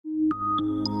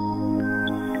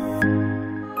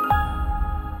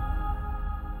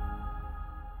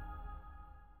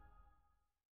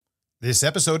This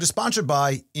episode is sponsored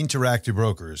by Interactive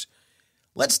Brokers.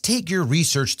 Let's take your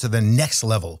research to the next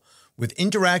level with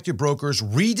Interactive Brokers'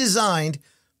 redesigned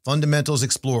Fundamentals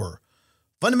Explorer.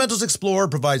 Fundamentals Explorer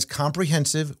provides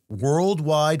comprehensive,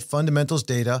 worldwide fundamentals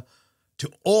data to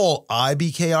all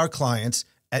IBKR clients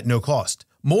at no cost.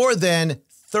 More than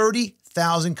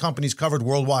 30,000 companies covered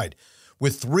worldwide,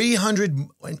 with 300,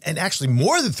 and actually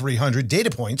more than 300 data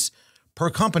points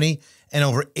per company and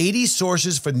over 80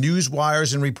 sources for news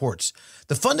wires and reports.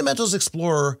 The Fundamentals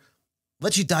Explorer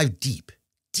lets you dive deep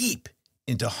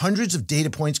into hundreds of data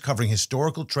points covering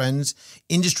historical trends,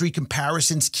 industry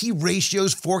comparisons, key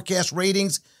ratios, forecast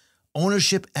ratings,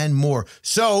 ownership, and more,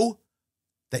 so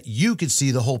that you can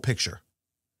see the whole picture.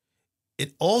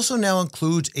 It also now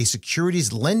includes a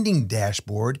securities lending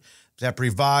dashboard that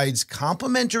provides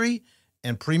complementary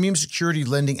and premium security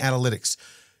lending analytics.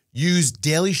 Use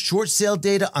daily short sale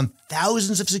data on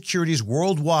thousands of securities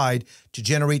worldwide to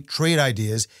generate trade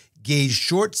ideas, gauge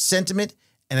short sentiment,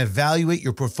 and evaluate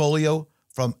your portfolio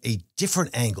from a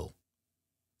different angle.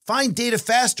 Find data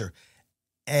faster,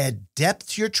 add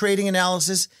depth to your trading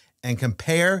analysis, and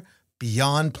compare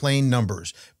beyond plain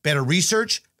numbers. Better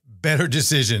research, better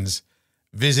decisions.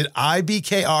 Visit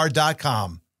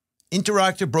ibkr.com.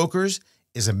 Interactive Brokers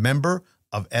is a member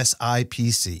of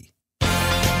SIPC.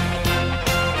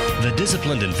 The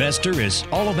Disciplined Investor is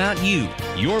all about you,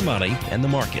 your money, and the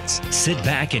markets. Sit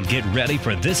back and get ready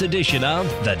for this edition of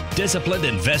the Disciplined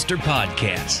Investor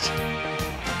Podcast.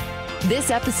 This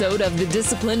episode of The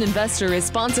Disciplined Investor is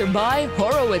sponsored by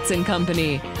Horowitz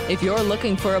Company. If you're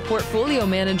looking for a portfolio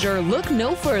manager, look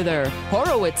no further.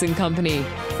 Horowitz Company.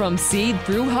 From seed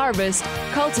through harvest,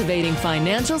 cultivating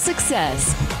financial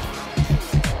success.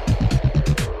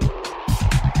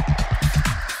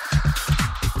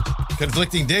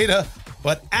 Conflicting data,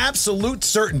 but absolute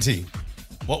certainty.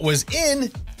 What was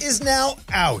in is now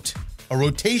out. A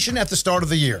rotation at the start of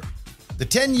the year. The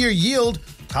 10-year yield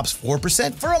tops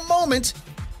 4% for a moment,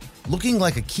 looking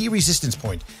like a key resistance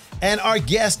point. And our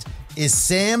guest is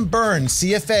Sam Burns,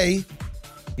 CFA.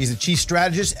 He's the Chief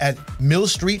Strategist at Mill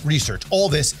Street Research. All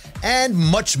this and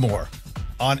much more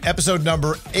on episode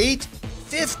number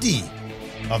 850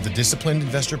 of the Disciplined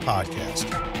Investor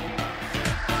Podcast.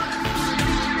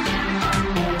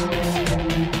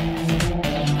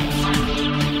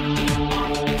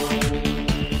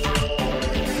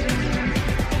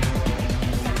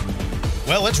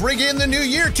 Well, let's ring in the new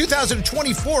year,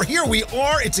 2024. Here we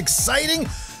are. It's exciting.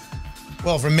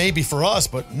 Well, maybe for us,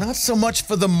 but not so much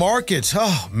for the markets.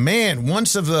 Oh, man, one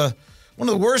of the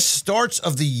worst starts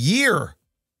of the year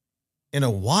in a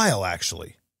while,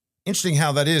 actually. Interesting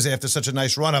how that is after such a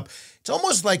nice run-up. It's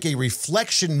almost like a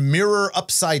reflection mirror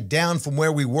upside down from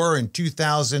where we were in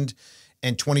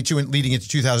 2022 and leading into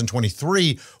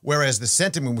 2023, whereas the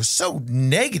sentiment was so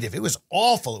negative. It was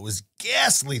awful. It was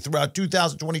ghastly throughout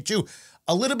 2022.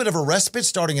 A little bit of a respite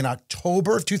starting in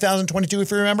October of 2022,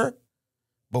 if you remember.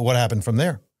 But what happened from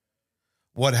there?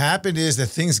 What happened is that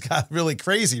things got really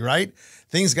crazy, right?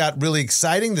 Things got really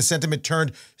exciting. The sentiment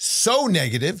turned so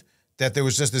negative that there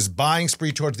was just this buying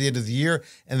spree towards the end of the year.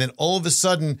 And then all of a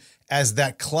sudden, as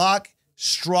that clock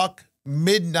struck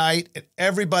midnight and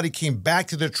everybody came back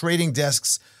to their trading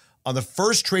desks on the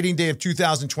first trading day of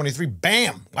 2023,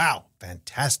 bam, wow,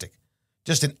 fantastic.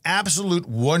 Just an absolute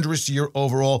wondrous year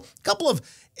overall. A couple of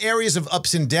areas of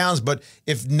ups and downs, but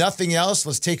if nothing else,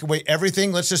 let's take away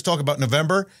everything. Let's just talk about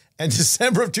November and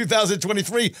December of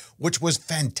 2023, which was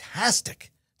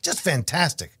fantastic. Just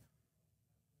fantastic.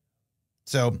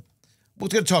 So we're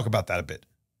going to talk about that a bit.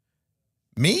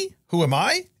 Me? Who am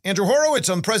I? Andrew Horowitz.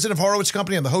 I'm the president of Horowitz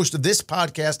Company. I'm the host of this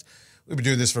podcast. We've been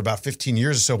doing this for about 15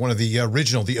 years or so. One of the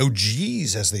original, the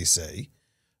OGs, as they say,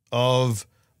 of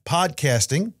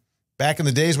podcasting. Back in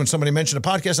the days when somebody mentioned a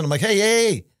podcast and I'm like,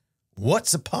 hey,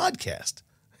 what's a podcast?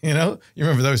 You know, you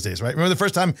remember those days, right? Remember the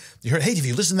first time you heard, hey, have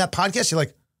you listened to that podcast? You're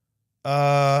like,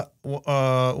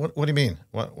 what do you mean?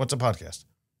 What's a podcast?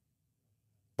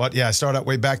 But yeah, I started out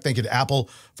way back. Thank you to Apple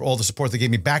for all the support they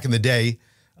gave me back in the day.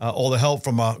 All the help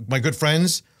from my good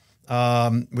friends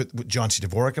with John C.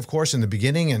 Dvorak, of course, in the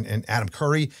beginning, and Adam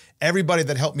Curry, everybody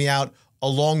that helped me out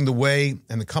along the way,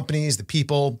 and the companies, the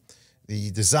people,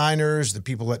 the designers, the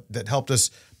people that helped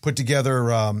us put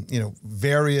together,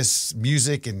 various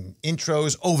music and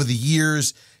intros over the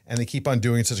years, and they keep on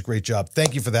doing such a great job.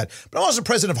 Thank you for that. But I'm also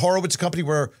president of Horowitz Company.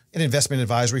 We're an investment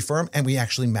advisory firm, and we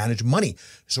actually manage money.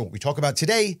 So what we talk about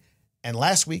today and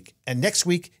last week and next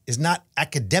week is not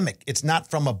academic. It's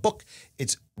not from a book.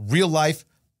 It's real life,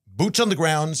 boots on the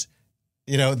grounds.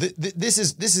 You know, this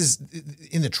is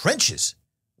in the trenches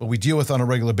what we deal with on a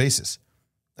regular basis.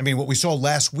 I mean, what we saw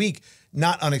last week,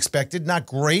 not unexpected, not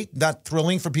great, not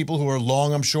thrilling for people who are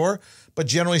long, I'm sure. But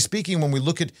generally speaking, when we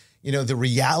look at, the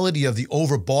reality of the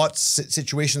overbought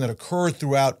situation that occurred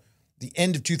throughout the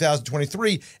end of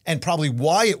 2023 and probably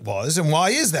why it was, and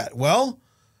why is that? Well,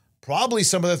 probably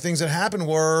some of the things that happened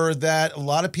were that a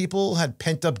lot of people had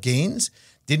pent up gains,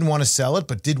 didn't want to sell it,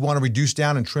 but did want to reduce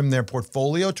down and trim their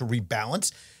portfolio to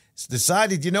rebalance. So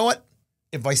decided, you know what?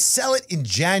 If I sell it in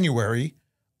January,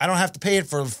 I don't have to pay it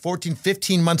for 14,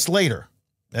 15 months later,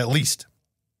 at least.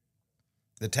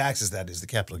 The taxes, that is, the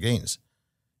capital gains.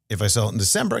 If I sell it in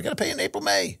December, I got to pay in April,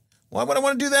 May. Why would I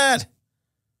want to do that?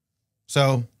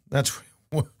 So that's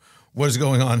what is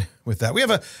going on with that. We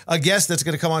have a guest that's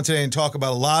going to come on today and talk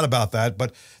about a lot about that,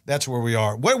 but that's where we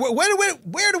are. Where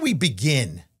do we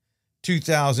begin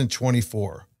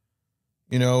 2024?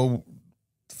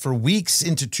 For weeks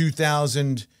into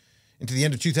the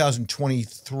end of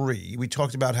 2023, we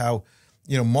talked about how,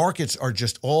 markets are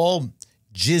just all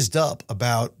jizzed up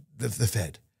about the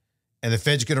Fed. And the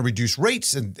Fed's going to reduce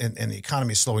rates and the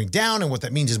economy is slowing down. And what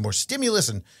that means is more stimulus.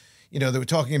 And, they were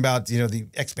talking about, the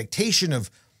expectation of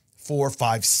 4,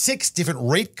 5, 6 different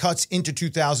rate cuts into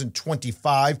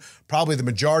 2025, probably the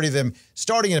majority of them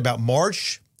starting in about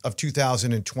March of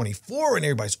 2024. And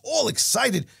everybody's all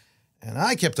excited. And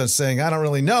I kept on saying, I don't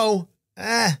really know.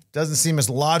 Doesn't seem as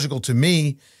logical to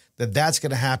me that that's going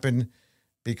to happen,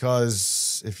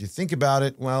 because if you think about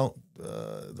it, well,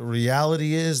 the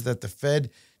reality is that the Fed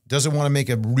doesn't want to make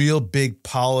a real big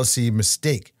policy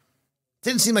mistake.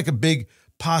 Didn't seem like a big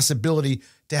possibility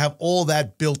to have all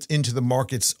that built into the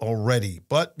markets already.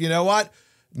 But you know what?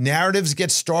 Narratives get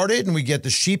started and we get the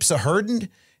sheeps a herding,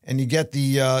 and you get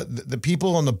the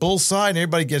people on the bull side, and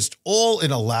everybody gets all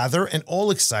in a lather and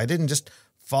all excited and just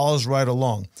follows right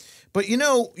along. But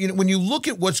when you look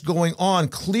at what's going on,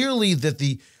 clearly that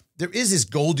there is this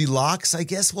Goldilocks, I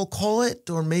guess we'll call it,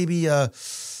 or maybe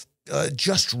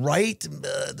just right,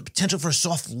 the potential for a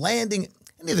soft landing,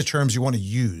 any of the terms you want to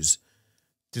use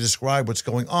to describe what's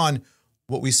going on.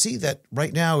 What we see that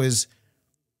right now is,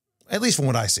 at least from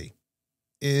what I see,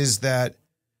 is that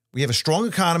we have a strong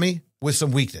economy with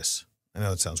some weakness. I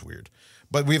know that sounds weird,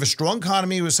 but we have a strong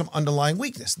economy with some underlying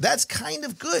weakness. That's kind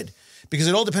of good, because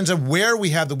it all depends on where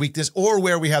we have the weakness or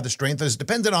where we have the strength. It's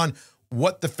dependent on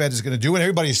what the Fed is going to do. And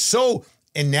everybody is so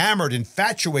enamored,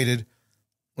 infatuated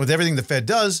with everything the Fed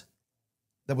does,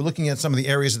 that we're looking at some of the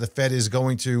areas that the Fed is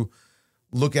going to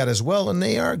look at as well. And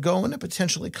they are going to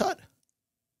potentially cut.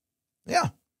 Yeah.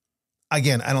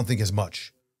 Again, I don't think as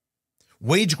much.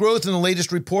 Wage growth in the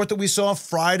latest report that we saw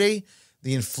Friday,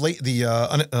 the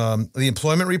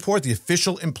employment report, the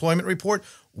official employment report,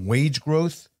 wage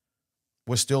growth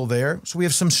was still there. So we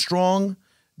have some strong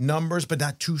numbers, but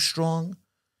not too strong.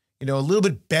 A little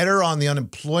bit better on the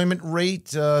unemployment rate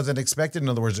than expected. In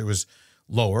other words, it was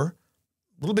lower.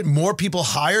 A little bit more people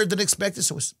hired than expected.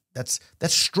 So that's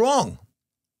strong.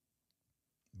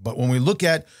 But when we look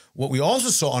at what we also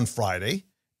saw on Friday,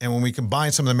 and when we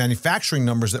combine some of the manufacturing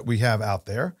numbers that we have out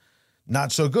there,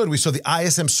 not so good. We saw the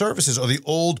ISM services, or the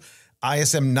old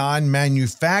ISM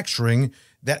non-manufacturing,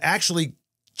 that actually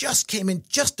just came in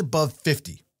just above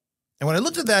 50. And when I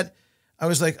looked at that, I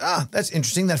was like, that's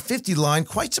interesting. That 50 line,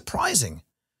 quite surprising,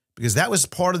 because that was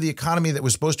part of the economy that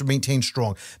was supposed to maintain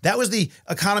strong. That was the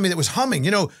economy that was humming,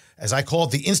 as I call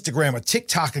it, the Instagram or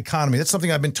TikTok economy. That's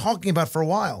something I've been talking about for a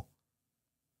while.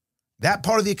 That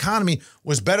part of the economy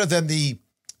was better than the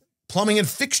plumbing and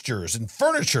fixtures and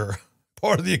furniture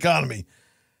part of the economy.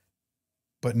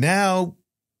 But now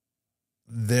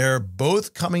they're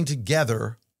both coming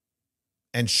together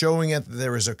and showing that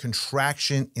there is a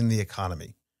contraction in the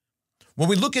economy. When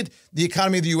we look at the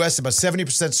economy of the U.S., about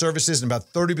 70% services and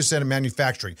about 30% of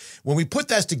manufacturing. When we put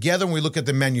that together, when we look at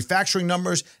the manufacturing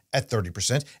numbers at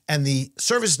 30% and the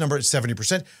services number at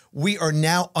 70%, we are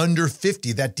now under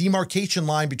 50, that demarcation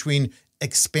line between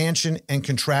expansion and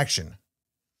contraction.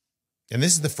 And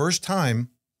this is the first time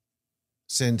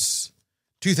since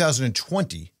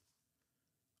 2020,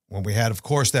 when we had, of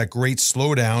course, that great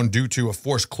slowdown due to a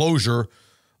forced closure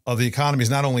of the economies,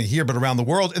 not only here, but around the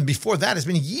world. And before that, it's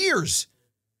been years.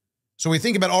 So we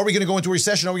think about, are we going to go into a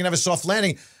recession? Are we going to have a soft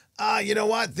landing? You know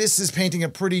what? This is painting a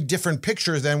pretty different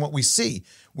picture than what we see.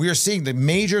 We are seeing the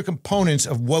major components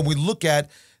of what we look at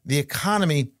the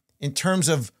economy in terms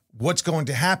of what's going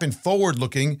to happen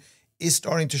forward-looking is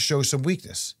starting to show some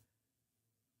weakness.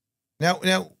 Now,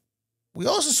 we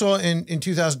also saw in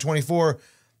 2024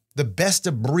 the best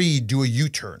of breed do a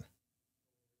U-turn,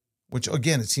 which,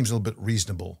 again, it seems a little bit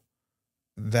reasonable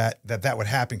that would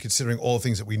happen, considering all the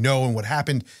things that we know and what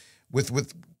happened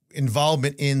with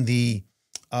involvement in the,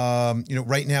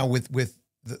 right now with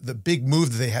the big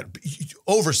move that they had,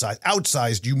 oversized,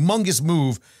 outsized, humongous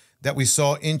move that we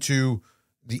saw into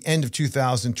the end of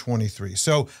 2023.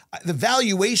 So the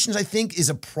valuations, I think, is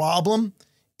a problem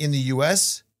in the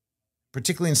U.S.,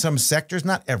 particularly in some sectors,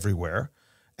 not everywhere.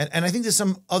 And I think there's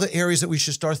some other areas that we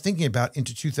should start thinking about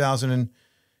into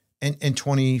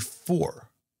 2024,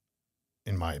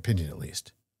 in my opinion, at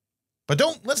least. But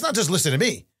let's not just listen to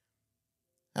me.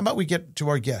 How about we get to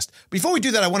our guest? Before we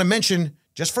do that, I want to mention,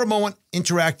 just for a moment,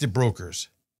 Interactive Brokers.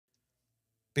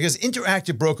 Because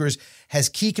Interactive Brokers has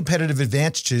key competitive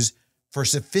advantages for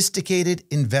sophisticated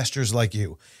investors like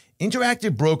you.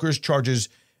 Interactive Brokers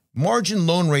margin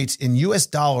loan rates in U.S.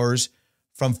 dollars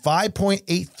from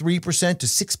 5.83% to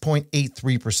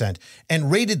 6.83%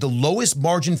 and rated the lowest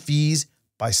margin fees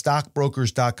by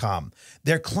stockbrokers.com.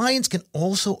 Their clients can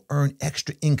also earn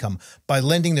extra income by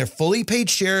lending their fully paid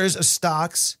shares of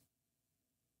stocks,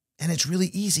 and it's really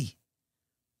easy.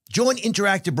 Join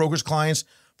Interactive Brokers clients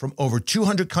from over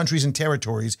 200 countries and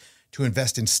territories to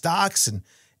invest in stocks and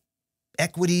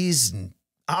equities and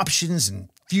options and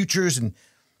futures and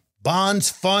bonds,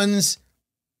 funds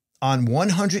on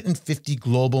 150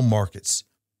 global markets.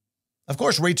 Of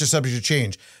course, rates are subject to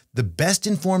change. The best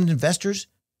informed investors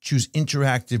choose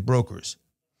Interactive Brokers.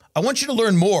 I want you to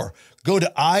learn more. Go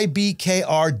to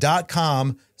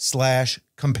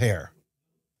ibkr.com/compare.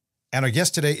 And our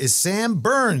guest today is Sam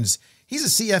Burns. He's a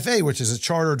CFA, which is a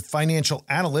chartered financial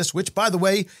analyst, which, by the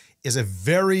way, is a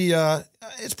very,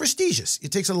 it's prestigious.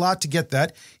 It takes a lot to get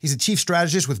that. He's a chief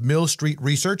strategist with Mill Street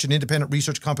Research, an independent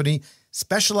research company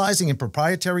specializing in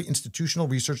proprietary institutional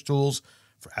research tools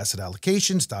for asset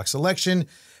allocation, stock selection,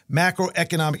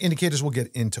 macroeconomic indicators. We'll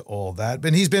get into all that.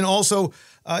 But he's been also,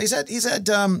 he's had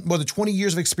more than 20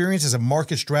 years of experience as a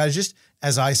market strategist,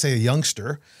 as I say, a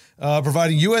youngster,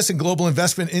 providing U.S. and global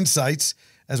investment insights,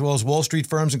 as well as Wall Street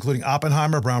firms, including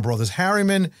Oppenheimer, Brown Brothers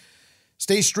Harriman,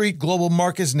 State Street, Global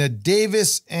Markets, Ned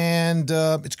Davis, and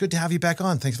it's good to have you back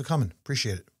on. Thanks for coming.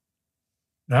 Appreciate it.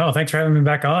 No, thanks for having me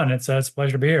back on. It's a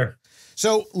pleasure to be here.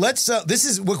 So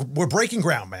we're breaking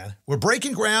ground, man. We're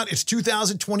breaking ground. It's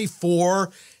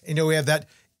 2024. We have that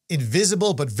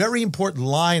invisible but very important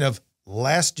line of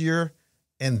last year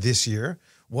and this year.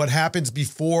 What happens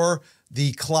before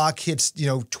the clock hits,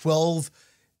 12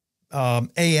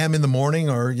 a.m. in the morning,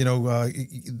 or,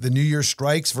 the New Year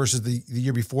strikes versus the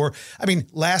year before. I mean,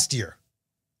 last year.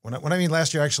 When I mean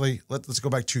last year, actually, let's go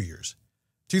back 2 years.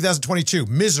 2022,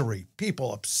 misery,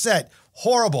 people upset,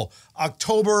 horrible.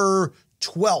 October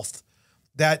 12th,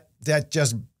 that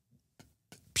just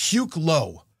puke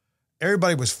low.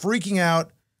 Everybody was freaking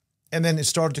out, and then it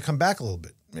started to come back a little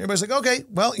bit. Everybody's like, okay,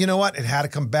 well, you know what? It had to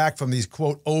come back from these,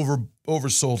 quote,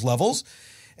 oversold levels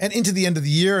and into the end of the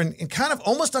year, and kind of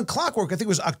almost on clockwork. I think it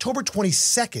was October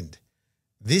 22nd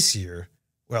this year,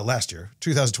 last year,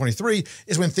 2023,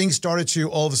 is when things started to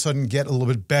all of a sudden get a little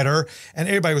bit better, and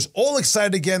everybody was all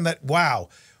excited again that, wow,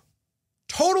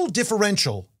 total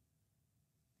differential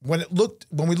when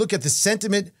we look at the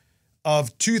sentiment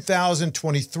of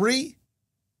 2023,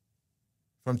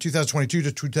 from 2022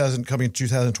 to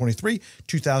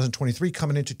 2023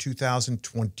 coming into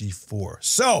 2024.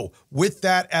 So with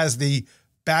that as the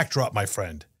backdrop, my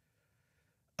friend,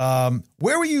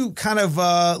 where were you kind of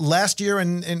last year,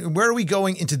 and where are we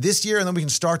going into this year? And then we can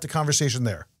start the conversation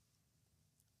there.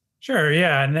 Sure.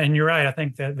 Yeah. And you're right. I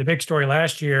think that the big story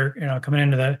last year, coming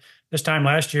into this time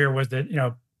last year, was that,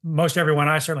 most everyone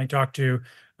I certainly talked to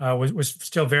was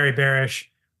still very bearish.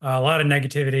 A lot of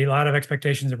negativity, a lot of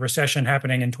expectations of recession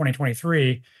happening in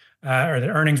 2023, or that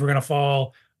earnings were going to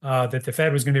fall, that the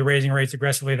Fed was going to be raising rates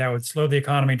aggressively, that would slow the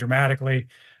economy dramatically,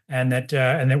 and that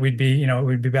we'd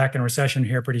be back in recession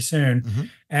here pretty soon. Mm-hmm.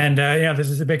 And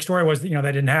this is the big story, was that that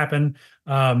didn't happen.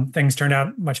 Things turned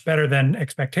out much better than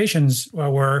expectations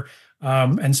were.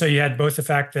 And so you had both the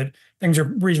fact that things are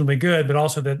reasonably good, but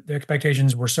also that the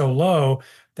expectations were so low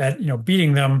that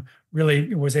beating them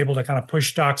really was able to kind of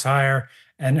push stocks higher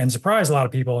and surprise a lot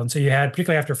of people. And so you had,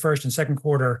 particularly after first and second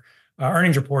quarter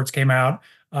earnings reports came out,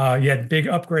 you had big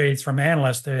upgrades from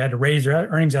analysts. They had to raise their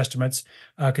earnings estimates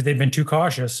because they'd been too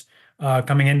cautious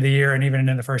coming into the year and even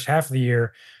in the first half of the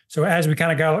year. So as we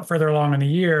kind of got further along in the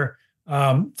year,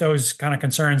 those kind of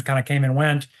concerns kind of came and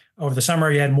went. Over the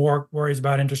summer, you had more worries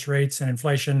about interest rates and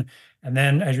inflation. And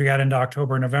then as we got into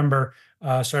October, November,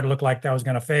 started to look like that was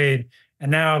going to fade.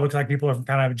 And now it looks like people have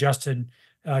kind of adjusted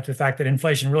to the fact that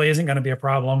inflation really isn't going to be a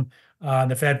problem.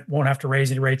 The Fed won't have to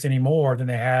raise any rates any more than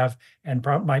they have, and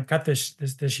might cut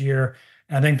this year.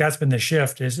 And I think that's been the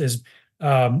shift. Is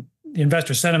the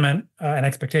investor sentiment and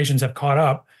expectations have caught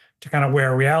up to kind of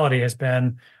where reality has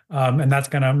been. and that's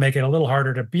going to make it a little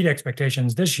harder to beat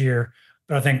expectations this year.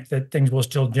 But I think that things will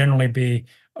still generally be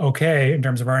okay in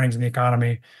terms of earnings in the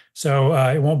economy. So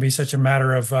it won't be such a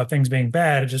matter of things being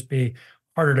bad. It'll just be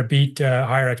harder to beat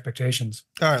higher expectations.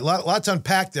 All right, lots to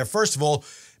unpack there. First of all,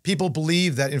 people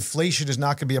believe that inflation is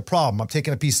not going to be a problem. I'm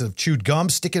taking a piece of chewed gum,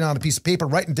 sticking it on a piece of paper,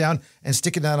 writing down, and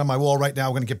sticking that on my wall right now.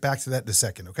 We're going to get back to that in a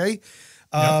second, okay?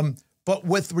 Yep. But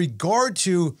with regard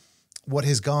to what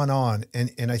has gone on,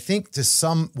 and I think to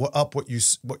sum up what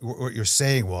you're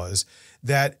saying was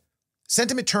that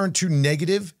sentiment turned too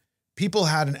negative. People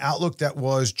had an outlook that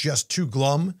was just too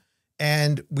glum,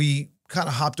 and we kind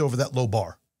of hopped over that low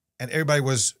bar, and everybody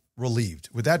was relieved.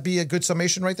 Would that be a good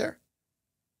summation right there?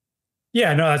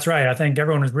 Yeah, no, that's right. I think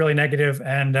everyone was really negative,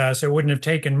 and so it wouldn't have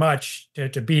taken much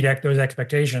to beat those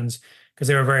expectations because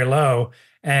they were very low.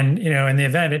 And in the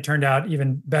event, it turned out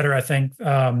even better, I think,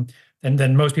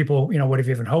 than most people would have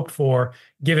even hoped for,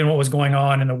 given what was going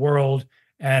on in the world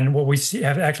and what we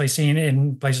have actually seen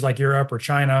in places like Europe or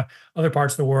China, other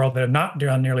parts of the world that have not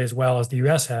done nearly as well as the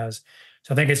U.S. has.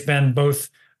 So I think it's been both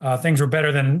things were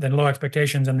better than low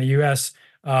expectations, and the U.S.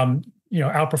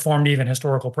 Outperformed even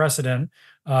historical precedent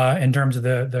in terms of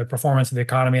the performance of the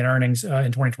economy and earnings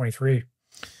in 2023.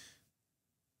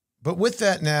 But with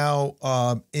that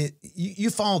now,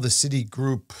 you follow the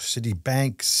Citigroup,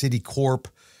 Citibank, Citicorp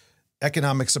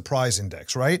Economic Surprise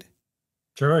Index, right?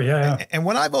 Sure, yeah. And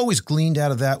what I've always gleaned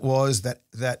out of that was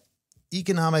that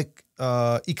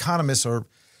economists are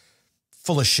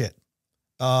full of shit.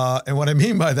 And what I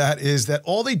mean by that is that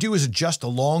all they do is adjust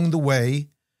along the way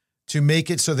to make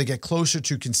it so they get closer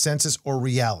to consensus or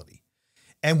reality.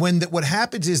 And when what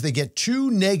happens is they get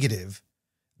too negative,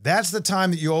 that's the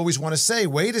time that you always want to say,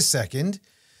 wait a second,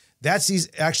 that's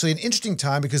actually an interesting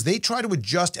time because they try to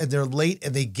adjust and they're late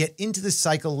and they get into the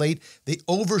cycle late. They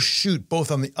overshoot both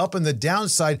on the up and the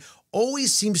downside.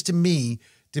 Always seems to me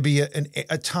to be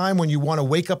a time when you want to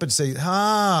wake up and say,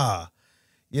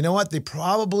 you know what? They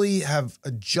probably have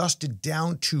adjusted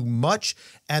down too much,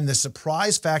 and the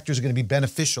surprise factors are going to be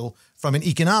beneficial from an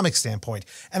economic standpoint.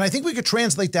 And I think we could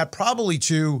translate that probably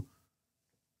to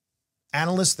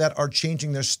analysts that are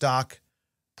changing their stock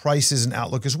prices and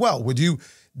outlook as well. Would you?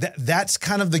 That's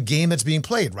kind of the game that's being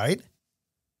played, right?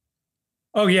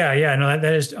 Oh, yeah. No,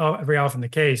 that is very often the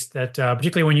case, that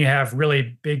particularly when you have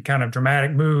really big kind of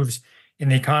dramatic moves in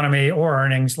the economy or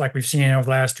earnings, like we've seen over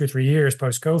the last 2 or 3 years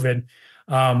post-COVID,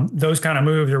 those kind of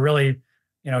moves are really,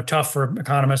 tough for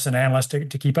economists and analysts to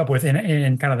keep up with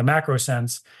in kind of the macro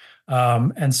sense.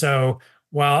 And so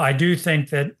while I do think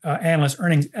that analysts'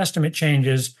 earnings estimate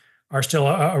changes are still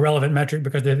a relevant metric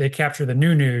because they capture the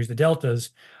new news, the deltas,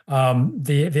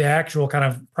 the actual kind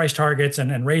of price targets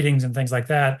and ratings and things like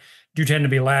that do tend to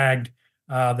be lagged.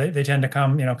 They tend to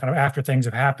come, kind of after things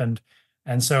have happened.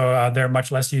 And so they're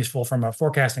much less useful from a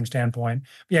forecasting standpoint.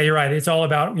 But yeah, you're right. It's all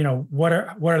about, what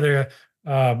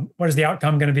is the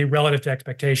outcome going to be relative to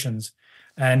expectations?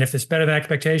 And if it's better than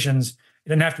expectations, it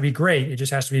doesn't have to be great. It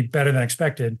just has to be better than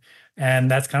expected.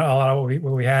 And that's kind of a lot of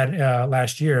what we had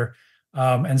last year.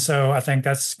 And so I think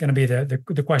that's going to be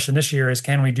the question this year is,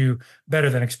 can we do better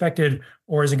than expected,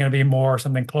 or is it going to be more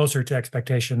something closer to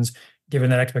expectations, given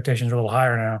that expectations are a little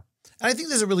higher now? And I think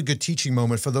there's a really good teaching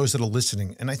moment for those that are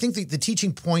listening. And I think the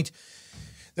teaching point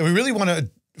that we really want to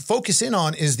focus in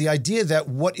on is the idea that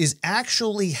what is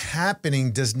actually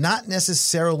happening does not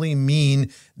necessarily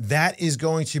mean that is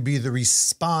going to be the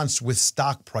response with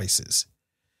stock prices.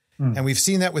 And we've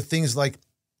seen that with things like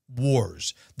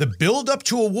wars. The build up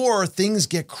to a war, things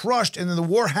get crushed, and then the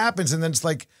war happens, and then it's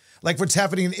like what's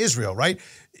happening in Israel, right?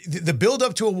 The build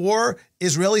up to a war,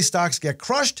 Israeli stocks get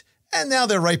crushed, and now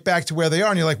they're right back to where they are.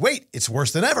 And you're like, wait, it's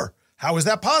worse than ever. How is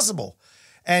that possible?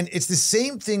 And it's the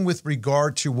same thing with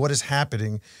regard to what is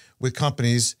happening with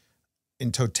companies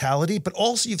in totality, but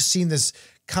also you've seen this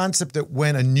concept that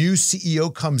when a new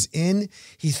CEO comes in,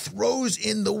 he throws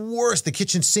in the worst, the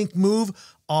kitchen sink move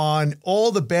on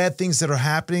all the bad things that are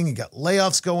happening. You got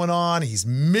layoffs going on. He's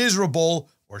miserable,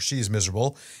 or she's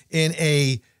miserable, in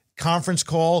a conference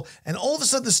call. And all of a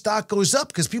sudden the stock goes up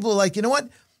because people are like, you know what?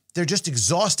 They're just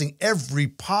exhausting every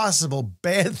possible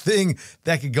bad thing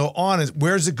that could go on.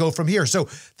 Where does it go from here? So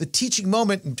the teaching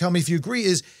moment, and tell me if you agree,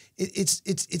 is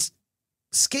it's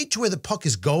skate to where the puck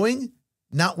is going,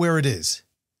 not where it is.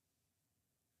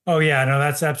 Oh yeah, no,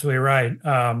 that's absolutely right.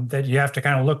 That you have to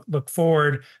kind of look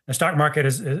forward. The stock market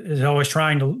is always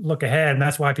trying to look ahead, and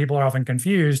that's why people are often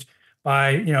confused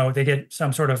by, they get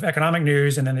some sort of economic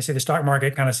news, and then they see the stock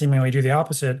market kind of seemingly do the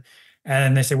opposite,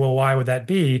 and they say, well, why would that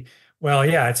be? Well,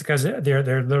 yeah, it's because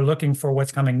they're looking for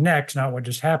what's coming next, not what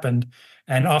just happened.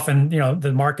 And often,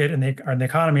 the market and the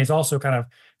economy is also kind of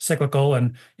cyclical,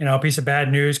 and a piece of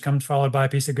bad news comes followed by a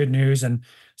piece of good news, and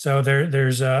so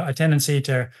there's a tendency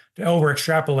to over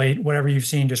extrapolate whatever you've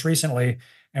seen just recently.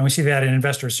 And we see that in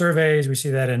investor surveys. We see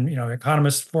that in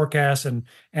economist forecasts and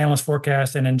analyst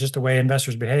forecasts, and in just the way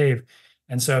investors behave.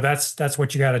 And so that's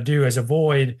what you got to do, is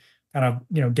avoid kind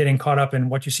of getting caught up in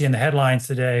what you see in the headlines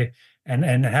today,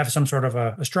 and have some sort of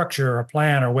a structure or a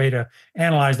plan or way to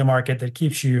analyze the market that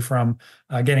keeps you from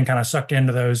getting kind of sucked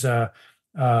into those kind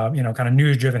of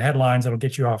news-driven headlines that'll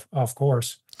get you off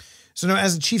course. So now,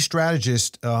 as a chief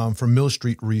strategist for Mill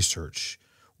Street Research,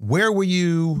 where were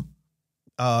you?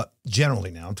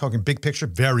 Generally now, I'm talking big picture,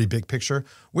 very big picture.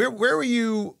 Where were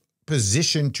you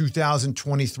positioned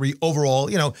 2023 overall?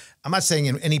 I'm not saying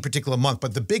in any particular month,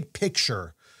 but the big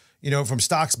picture, from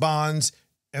stocks, bonds,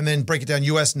 and then break it down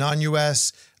U.S.,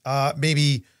 non-U.S.,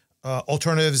 maybe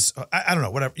alternatives. I don't know,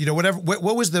 whatever.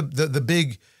 What was the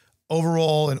big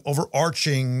overall and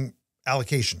overarching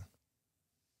allocation?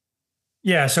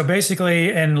 Yeah. So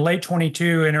basically in late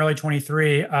 22 and early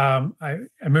 23, I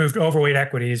moved overweight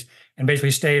equities and basically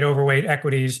stayed overweight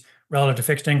equities relative to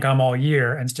fixed income all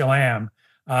year, and still am.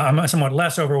 I'm somewhat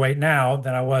less overweight now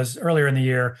than I was earlier in the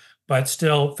year, but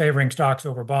still favoring stocks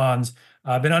over bonds.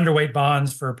 I've been underweight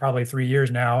bonds for probably 3 years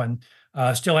now, and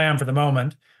still am for the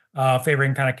moment,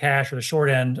 favoring kind of cash or the short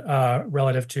end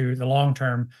relative to the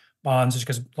long-term bonds, just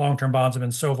because long-term bonds have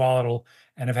been so volatile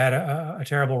and have had a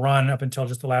terrible run up until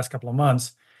just the last couple of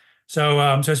months.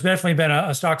 So it's definitely been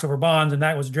a stocks over bonds, and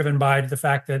that was driven by the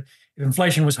fact that if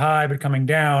inflation was high but coming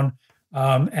down,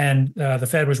 and the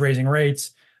Fed was raising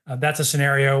rates, that's a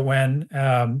scenario when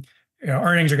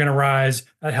earnings are going to rise.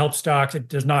 That helps stocks. It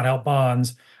does not help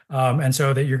bonds, and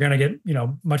so that you're going to get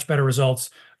much better results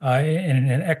in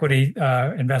an equity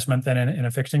investment than in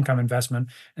a fixed income investment,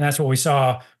 and that's what we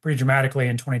saw pretty dramatically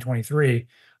in 2023.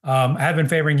 I have been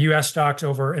favoring U.S. stocks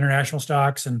over international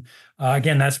stocks, and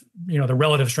again, that's the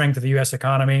relative strength of the U.S.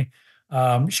 economy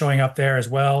showing up there as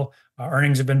well.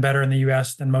 Earnings have been better in the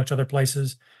U.S. than most other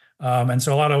places, and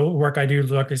so a lot of work I do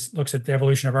looks at the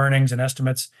evolution of earnings and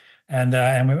estimates, and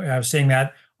I was seeing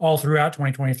that all throughout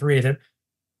 2023, that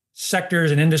sectors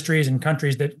and industries and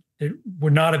countries that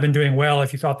would not have been doing well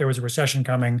if you thought there was a recession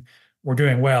coming were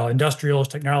doing well. Industrials,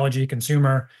 technology,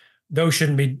 consumer. Those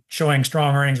shouldn't be showing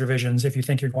strong earnings revisions if you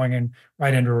think you're going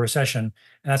right into a recession.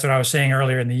 And that's what I was saying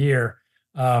earlier in the year.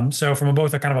 So from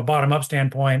both a kind of a bottom-up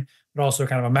standpoint, but also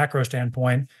kind of a macro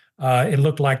standpoint, it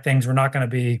looked like things were not going to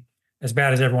be as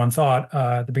bad as everyone thought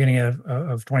at the beginning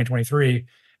of 2023.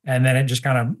 And then it just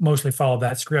kind of mostly followed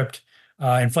that script.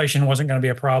 Inflation wasn't going to be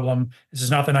a problem. This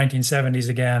is not the 1970s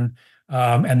again.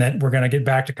 And that we're going to get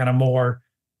back to kind of more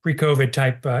pre-COVID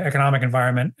type economic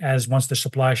environment once the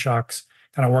supply shocks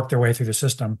kind of work their way through the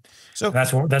system. So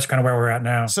that's kind of where we're at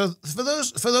now. So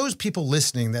for those people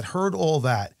listening that heard all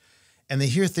that, and they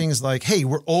hear things like, "Hey,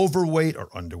 we're overweight or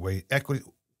underweight equity,"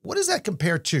 what does that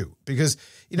compare to? Because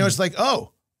it's like,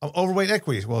 "Oh, I'm overweight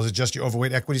equities." Well, is it just your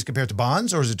overweight equities compared to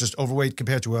bonds, or is it just overweight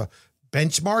compared to a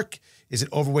benchmark? Is it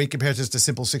overweight compared to just a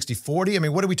simple 60-40? I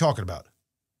mean, what are we talking about?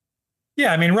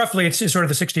 Yeah, I mean, roughly it's sort of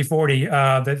the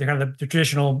 60-40. The kind of the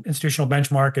traditional institutional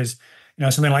benchmark is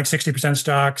something like 60%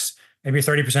 stocks, maybe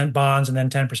 30% bonds, and then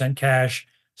 10% cash,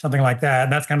 something like that.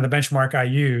 And that's kind of the benchmark I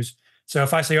use. So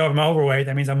if I say, I'm overweight,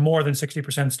 that means I'm more than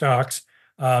 60% stocks,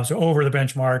 so over the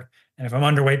benchmark. And if I'm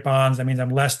underweight bonds, that means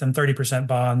I'm less than 30%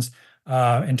 bonds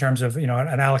in terms of an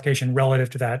allocation relative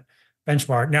to that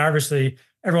benchmark. Now, obviously,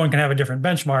 everyone can have a different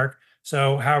benchmark.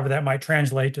 So however that might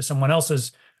translate to someone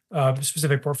else's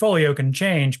specific portfolio can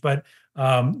change. But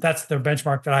that's the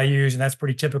benchmark that I use, and that's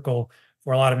pretty typical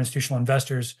for a lot of institutional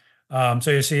investors.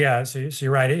 So you see, so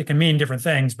you're right. It can mean different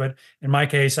things, but in my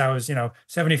case, I was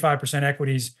 75%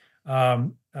 equities at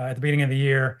the beginning of the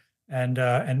year,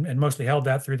 and mostly held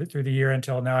that through the year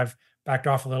until now. I've backed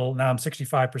off a little. Now I'm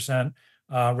 65%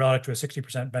 relative to a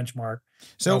 60% benchmark.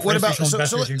 So what about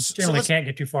investors? You generally can't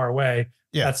get too far away.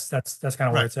 Yeah, that's kind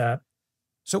of where it's at.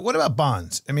 So what about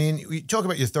bonds? I mean, we talk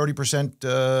about your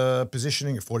 30%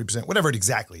 positioning, your 40%, whatever it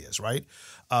exactly is, right?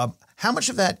 How much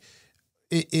of that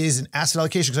is an asset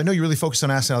allocation? Because I know you really focus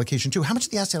on asset allocation too. How much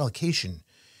of the asset allocation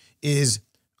is,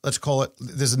 let's call it,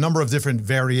 there's a number of different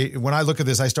variations. When I look at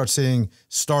this, I start seeing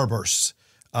starbursts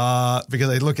because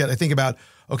I think about,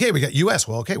 okay, we got U.S.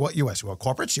 Well, okay, what U.S.? You want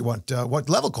corporates? You want what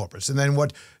level corporates? And then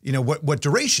what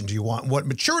duration do you want? What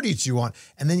maturities do you want?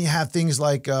 And then you have things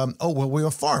like, we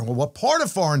want foreign. Well, what part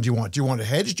of foreign do you want? Do you want it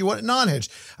hedged? Do you want it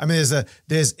non-hedged? I mean,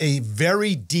 there's a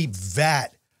very deep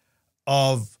vat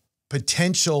of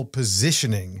potential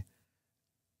positioning.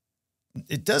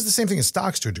 It does the same thing as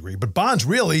stocks to a degree, but bonds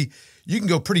really, you can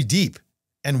go pretty deep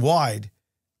and wide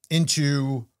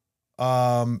into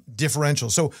differential.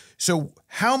 So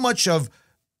how much of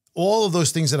all of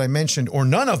those things that I mentioned, or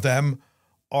none of them,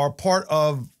 are part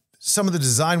of some of the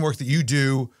design work that you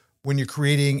do when you're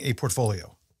creating a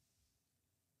portfolio?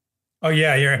 Oh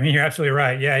yeah, you're absolutely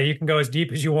right. Yeah, you can go as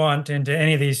deep as you want into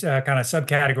any of these kind of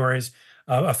subcategories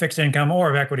of fixed income or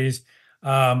of equities.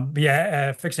 But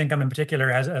yeah, fixed income in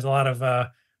particular has a lot of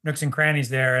nooks and crannies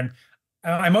there, and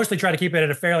I mostly try to keep it at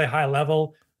a fairly high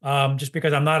level, just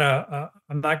because I'm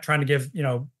not trying to give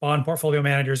bond portfolio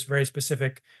managers very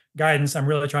specific guidance. I'm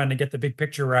really trying to get the big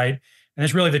picture right. And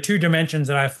it's really the two dimensions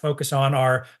that I focus on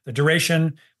are the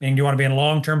duration, meaning do you want to be in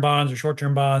long-term bonds or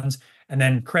short-term bonds, and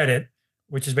then credit,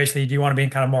 which is basically, do you want to be in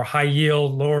kind of more high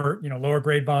yield, lower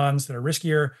grade bonds that are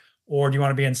riskier, or do you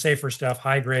want to be in safer stuff,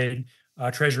 high grade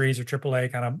treasuries or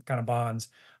AAA kind of bonds?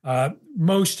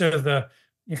 Most of the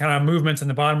kind of movements in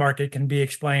the bond market can be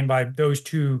explained by those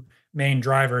two main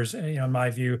drivers. In my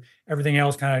view, everything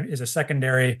else kind of is a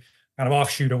secondary kind of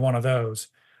offshoot of one of those.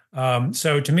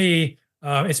 So to me,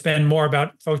 it's been more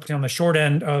about focusing on the short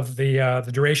end of the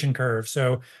duration curve.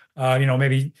 So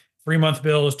maybe 3-month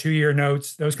bills, 2-year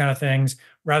notes, those kind of things,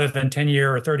 rather than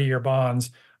 10-year or 30-year bonds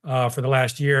for the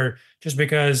llast year. Just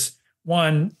because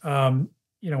one, when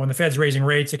the Fed's raising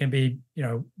rates, it can be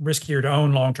riskier to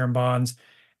own long-term bonds,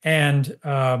 and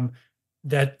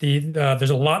that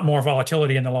there's a lot more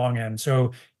volatility in the long end.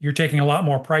 So you're taking a lot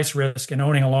more price risk in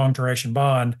owning a long duration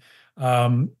bond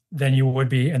than you would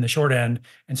be in the short end.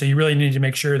 And so you really need to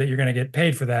make sure that you're going to get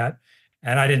paid for that.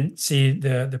 And I didn't see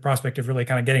the prospect of really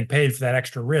kind of getting paid for that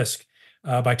extra risk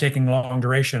by taking long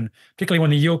duration, particularly when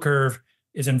the yield curve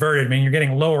is inverted. I mean, you're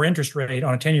getting lower interest rate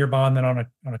on a 10-year bond than on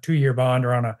a 2-year bond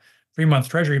or on a 3-month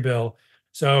treasury bill.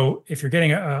 So if you're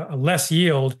getting a less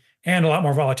yield and a lot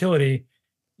more volatility,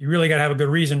 you really got to have a good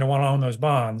reason to want to own those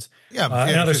bonds. Yeah.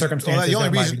 In other circumstances, the only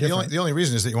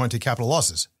reason is that you want to take capital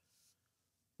losses.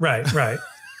 Right. Exactly.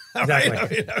 Right? I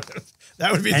mean,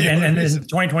 that would be and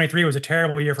 2023 was a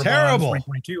terrible year for bonds.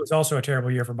 2022 was also a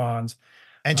terrible year for bonds.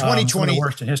 And 2020, the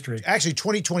worst in history. Actually,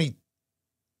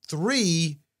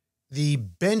 2023, the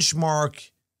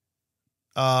benchmark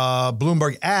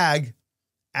Bloomberg Ag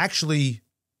actually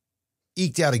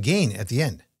eked out a gain at the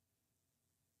end.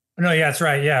 No, yeah, that's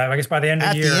right. Yeah, I guess by the end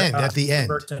of the year, at the end,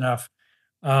 burst enough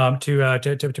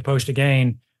to post a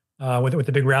gain with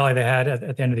the big rally they had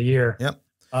at the end of the year. Yep.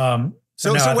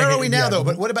 So where are we now, though?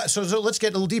 But what about so let's get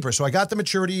a little deeper. So I got the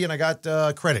maturity and I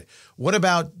got credit. What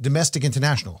about domestic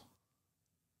international?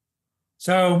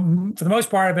 So for the most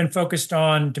part, I've been focused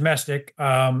on domestic.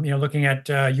 Looking at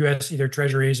U.S. either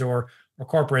treasuries or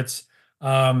corporates.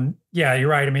 Yeah, you're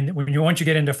right. I mean, once you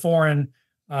get into foreign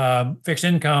fixed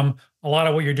income, a lot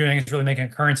of what you're doing is really making a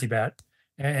currency bet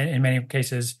in many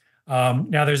cases.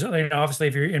 Now, there's obviously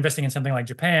if you're investing in something like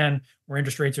Japan, where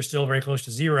interest rates are still very close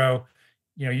to zero,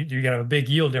 you get a big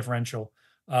yield differential.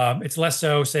 It's less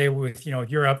so, say, with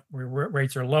Europe, where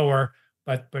rates are lower,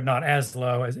 but not as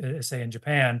low as say in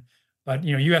Japan. But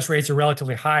U.S. rates are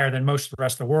relatively higher than most of the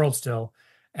rest of the world still.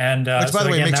 And which, by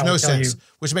the way, makes no sense.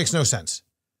 Which makes no sense.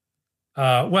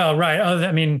 Well, right.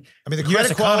 I mean, the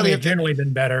credit quality has generally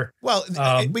been better. Well,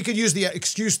 we could use the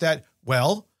excuse that,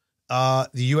 the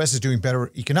U.S. is doing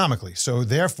better economically. So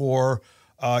therefore,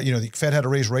 the Fed had to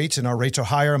raise rates and our rates are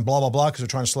higher and blah, blah, blah, because they're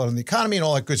trying to slow down the economy and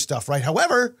all that good stuff, right?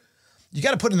 However, you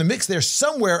got to put in the mix there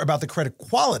somewhere about the credit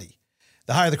quality.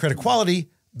 The higher the credit quality,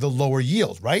 the lower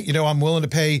yield, right? I'm willing to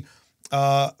pay,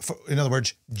 in other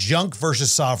words, junk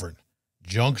versus sovereign.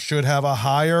 Junk should have a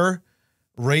higher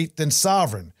rate than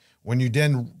sovereign. When you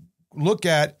then look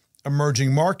at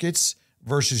emerging markets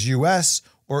versus U.S.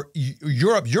 or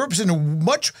Europe, Europe's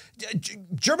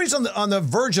Germany's on the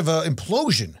verge of an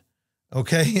implosion,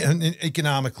 okay, and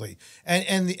economically,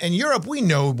 and Europe, we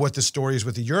know what the story is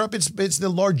with Europe. It's the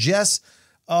largesse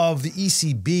of the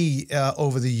ECB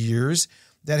over the years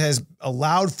that has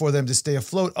allowed for them to stay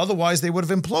afloat. Otherwise, they would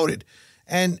have imploded,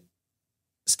 and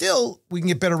still we can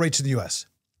get better rates in the U.S.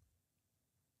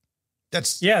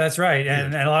 That's right.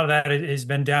 And a lot of that has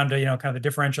been down to, kind of the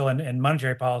differential in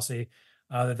monetary policy,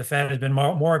 that the Fed has been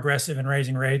more aggressive in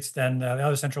raising rates than the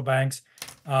other central banks,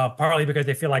 partly because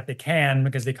they feel like they can,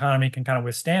 because the economy can kind of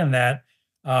withstand that,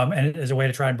 and as a way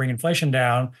to try and bring inflation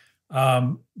down.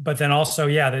 But then also,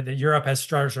 that Europe has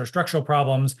structural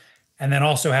problems, and then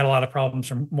also had a lot of problems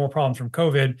from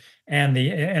COVID and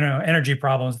the energy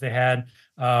problems they had,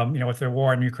 with their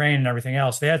war in Ukraine and everything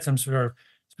else. They had some sort of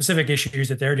specific issues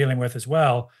that they're dealing with as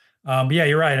well. But yeah,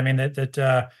 you're right. I mean,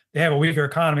 that they have a weaker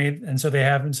economy, and so they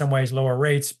have in some ways lower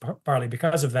rates, partly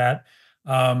because of that.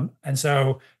 And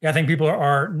so, I think people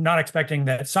are not expecting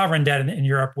that sovereign debt in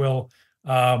Europe will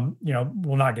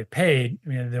not get paid. I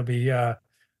mean, there'll be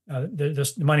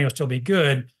the money will still be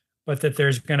good, but that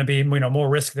there's going to be more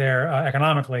risk there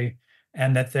economically,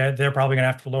 and that they're probably going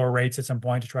to have to lower rates at some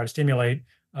point to try to stimulate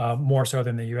more so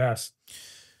than the U.S.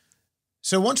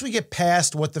 So once we get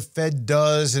past what the Fed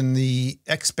does and the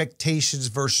expectations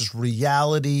versus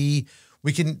reality,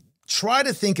 we can try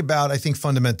to think about, I think,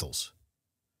 fundamentals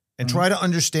and try to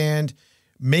understand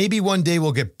maybe one day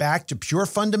we'll get back to pure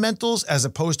fundamentals as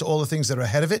opposed to all the things that are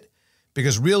ahead of it.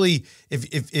 Because really,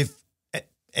 if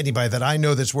anybody that I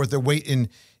know that's worth their weight in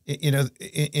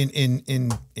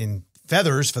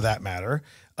feathers, for that matter,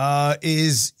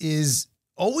 is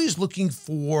always looking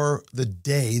for the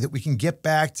day that we can get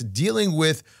back to dealing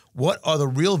with what are the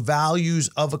real values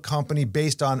of a company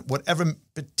based on whatever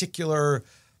particular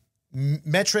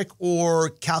metric or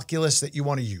calculus that you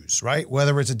want to use, right?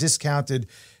 Whether it's a discounted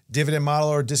dividend model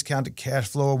or a discounted cash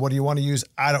flow, or what do you want to use?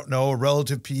 I don't know, a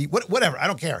relative PE, whatever. I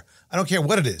don't care. I don't care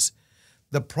what it is.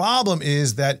 The problem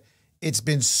is that it's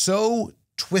been so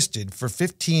twisted for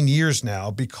 15 years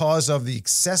now because of the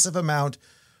excessive amount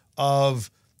of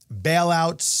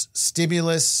bailouts,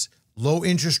 stimulus, low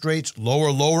interest rates,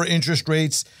 lower interest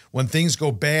rates. When things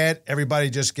go bad, everybody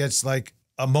just gets like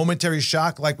a momentary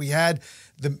shock, like we had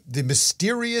the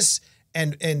mysterious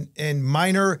and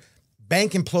minor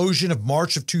bank implosion of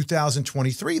March of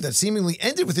 2023 that seemingly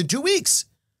ended within 2 weeks.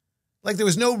 Like there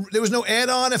was no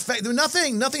add-on effect.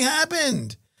 Nothing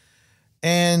happened.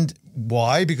 And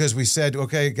why? Because we said,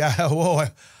 okay,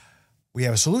 we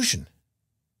have a solution.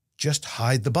 Just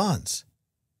hide the bonds.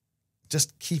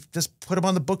 Just put them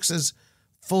on the books as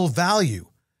full value.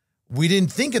 We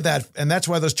didn't think of that, and that's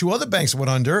why those two other banks went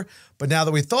under. But now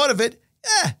that we thought of it,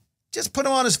 just put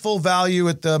them on as full value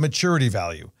at the maturity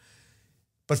value.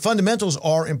 But fundamentals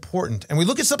are important. And we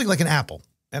look at something like an Apple.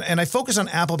 And I focus on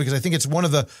Apple because I think it's one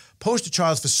of the poster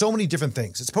childs for so many different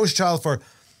things. It's a poster child for,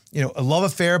 a love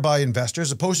affair by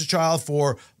investors, a poster child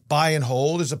for buy and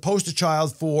hold. It's a poster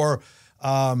child for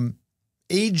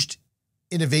aged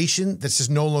innovation that's just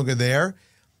no longer there.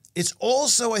 It's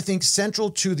also, I think,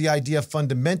 central to the idea of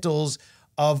fundamentals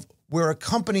of where a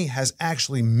company has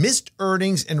actually missed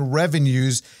earnings and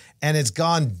revenues and it's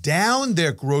gone down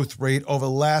their growth rate over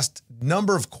the last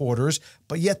number of quarters,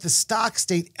 but yet the stock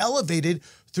stayed elevated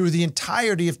through the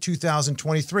entirety of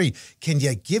 2023. Can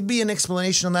you give me an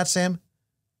explanation on that, Sam?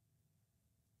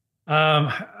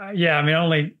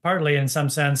 Only partly in some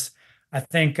sense. I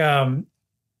think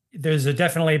there's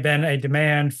definitely been a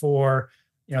demand for,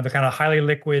 the kind of highly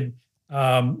liquid,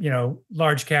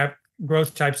 large cap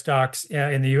growth type stocks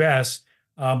in the U.S.,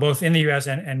 both in the U.S.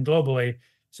 and globally.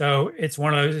 So it's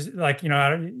one of those,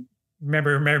 I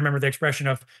remember the expression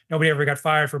of nobody ever got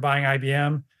fired for buying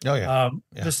IBM. Oh yeah.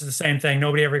 This is the same thing.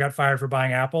 Nobody ever got fired for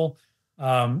buying Apple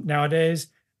nowadays.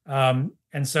 And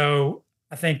so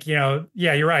I think, you're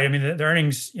right. I mean, the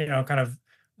earnings,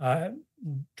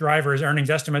 drivers, earnings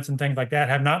estimates and things like that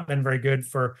have not been very good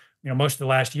for, most of the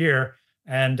last year.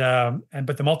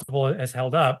 But the multiple has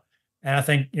held up. And I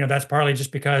think, that's partly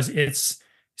just because it's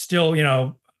still,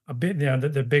 a bit, one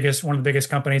of the biggest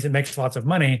companies that makes lots of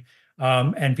money.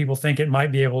 And people think it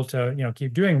might be able to,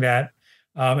 keep doing that.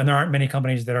 And there aren't many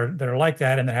companies that are like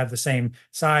that and that have the same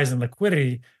size and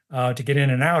liquidity to get in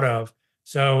and out of.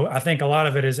 So I think a lot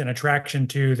of it is an attraction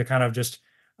to the kind of just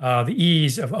the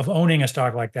ease of owning a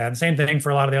stock like that. And same thing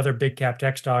for a lot of the other big cap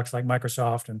tech stocks like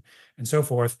Microsoft and so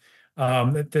forth,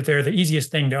 that they're the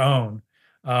easiest thing to own,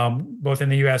 both in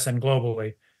the US and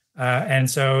globally. And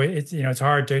so it's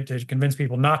hard to convince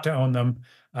people not to own them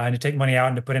and to take money out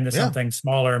and to put into something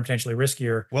smaller and potentially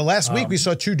riskier. Well, last week we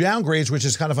saw 2 downgrades, which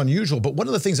is kind of unusual. But one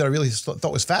of the things that I really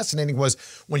thought was fascinating was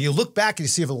when you look back and you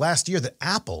see over the last year that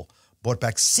Apple bought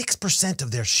back 6% of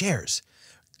their shares,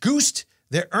 goosed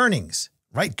their earnings,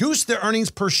 right? Goosed their earnings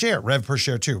per share, rev per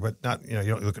share too, but not, you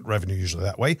don't look at revenue usually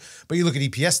that way, but you look at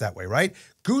EPS that way, right?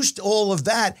 Goosed all of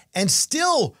that. And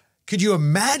still, could you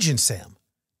imagine, Sam,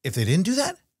 if they didn't do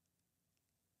that?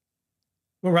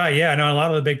 Well, right. Yeah. No, a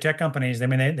lot of the big tech companies, I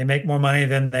mean, they make more money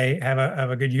than they have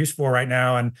a good use for right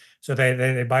now. And so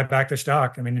they buy back their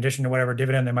stock. I mean, in addition to whatever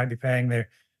dividend they might be paying, they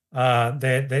want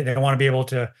to be able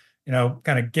to,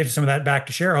 kind of give some of that back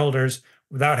to shareholders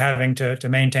without having to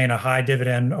maintain a high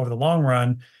dividend over the long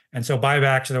run. And so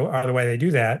buybacks are the way they do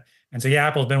that. And so,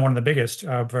 Apple's been one of the biggest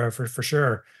for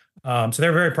sure. So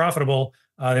they're very profitable.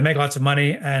 They make lots of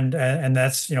money and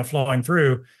that's, flowing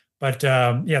through. But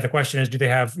the question is, do they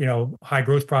have, high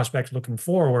growth prospects looking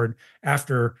forward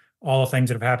after all the things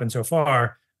that have happened so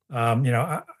far? I don't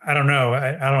know.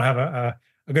 I don't have a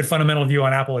good fundamental view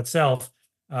on Apple itself.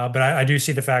 But I do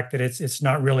see the fact that it's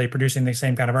not really producing the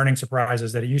same kind of earnings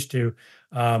surprises that it used to.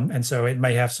 And so it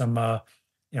may have some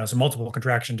some multiple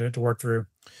contraction to work through.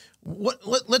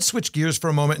 Let's switch gears for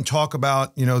a moment and talk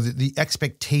about, the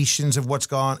expectations of what's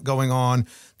going on,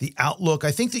 the outlook.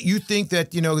 I think that you think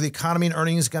that, the economy and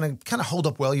earnings is going to kind of hold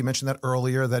up well. You mentioned that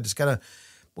earlier, that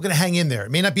we're going to hang in there.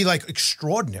 It may not be like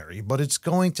extraordinary, but it's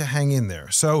going to hang in there.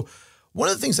 So one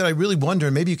of the things that I really wonder,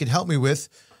 and maybe you could help me with,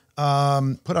 put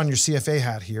on your CFA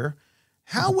hat here,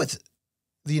 how with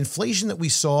the inflation that we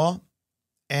saw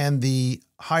and the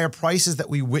higher prices that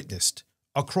we witnessed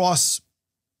across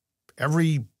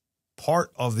every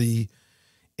part of the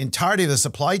entirety of the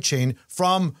supply chain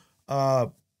from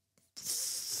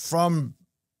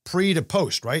pre to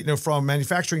post, right? From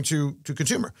manufacturing to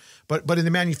consumer. But in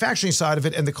the manufacturing side of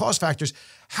it and the cost factors,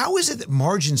 how is it that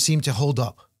margins seem to hold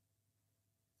up?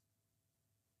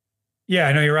 Yeah,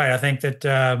 I know you're right. I think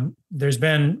that there's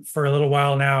been for a little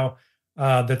while now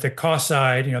that the cost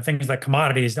side, things like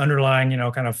commodities, underlying,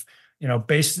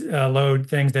 base load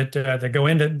things that go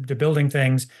into building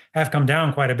things have come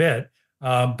down quite a bit.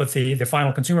 But the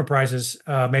final consumer prices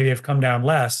maybe have come down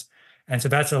less. And so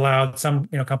that's allowed some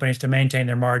companies to maintain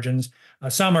their margins.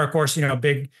 Some are, of course,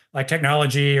 big like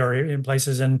technology or in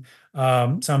places in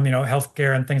some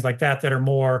healthcare and things like that are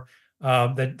more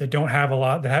that don't have a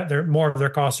lot, they're more of their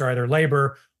costs are either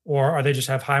labor or they just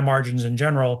have high margins in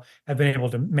general, have been able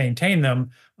to maintain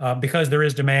them because there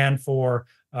is demand for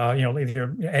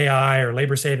either AI or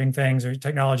labor saving things or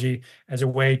technology as a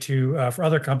way to for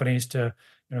other companies to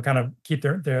kind of keep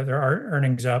their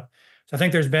earnings up. So I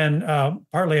think there's been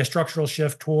partly a structural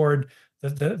shift toward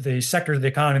the sectors of the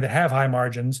economy that have high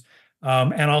margins,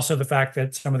 and also the fact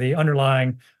that some of the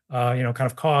underlying kind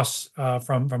of costs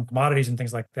from commodities and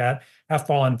things like that have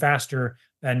fallen faster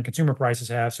than consumer prices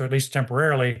have. So at least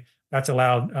temporarily, that's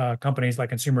allowed companies like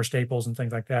consumer staples and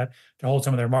things like that to hold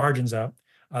some of their margins up.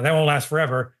 That won't last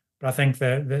forever, but I think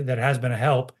that has been a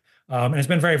help. And it's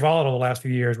been very volatile the last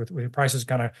few years with prices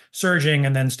kind of surging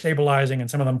and then stabilizing and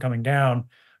some of them coming down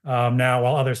now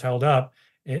while others held up.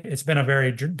 It's been a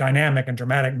very dynamic and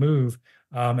dramatic move.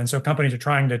 And so companies are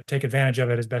trying to take advantage of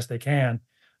it as best they can.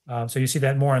 So you see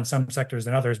that more in some sectors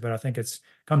than others, but I think it's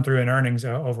come through in earnings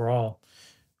overall.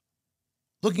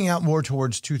 Looking out more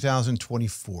towards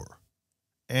 2024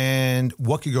 and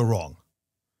what could go wrong?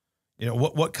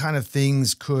 What kind of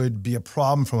things could be a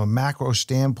problem from a macro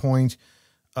standpoint?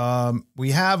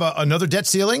 We have another debt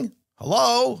ceiling.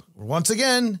 Hello, once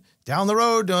again, down the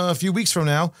road a few weeks from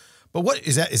now. But what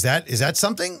is that? Is that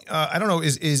something? I don't know.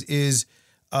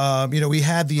 We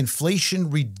had the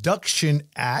Inflation Reduction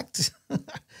Act,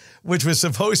 which was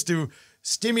supposed to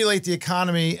stimulate the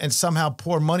economy and somehow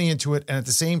pour money into it, and at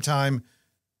the same time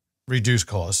reduce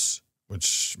costs,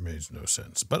 which makes no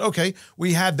sense. But okay,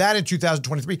 we had that in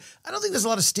 2023. I don't think there's a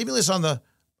lot of stimulus I don't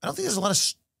think there's a lot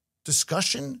of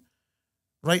discussion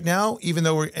right now, even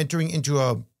though we're entering into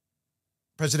a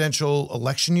presidential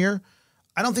election year.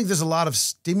 I don't think there's a lot of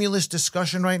stimulus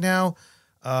discussion right now.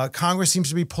 Congress seems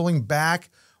to be pulling back.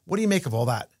 What do you make of all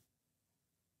that?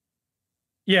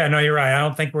 Yeah, no, you're right. I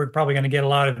don't think we're probably going to get a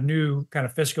lot of new kind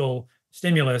of fiscal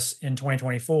stimulus in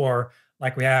 2024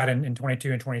 like we had in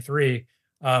 22 and 23.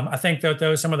 I think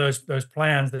that some of those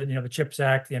plans that, the CHIPS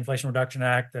Act, the Inflation Reduction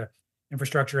Act, the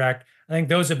Infrastructure Act, I think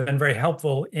those have been very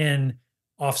helpful in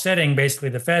offsetting basically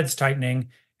the Fed's tightening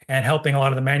and helping a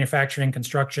lot of the manufacturing,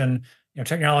 construction,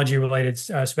 technology related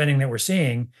spending that we're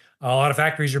seeing. A lot of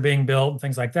factories are being built and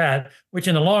things like that, which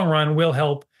in the long run will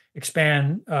help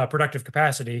expand productive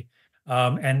capacity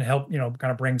and help,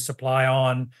 kind of bring supply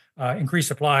on, increase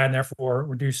supply and therefore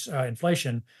reduce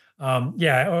inflation. In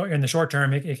the short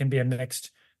term, it can be a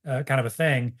mixed kind of a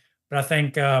thing. But I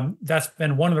think that's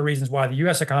been one of the reasons why the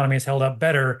U.S. economy has held up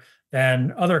better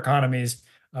than other economies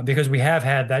because we have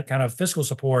had that kind of fiscal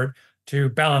support to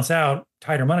balance out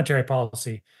tighter monetary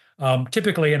policy.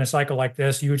 Typically, in a cycle like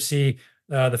this, you would see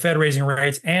the Fed raising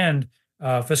rates and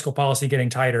fiscal policy getting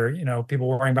tighter, people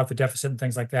worrying about the deficit and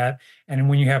things like that. And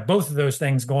when you have both of those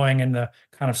things going in the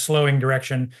kind of slowing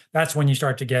direction, that's when you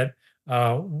start to get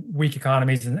weak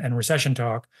economies and recession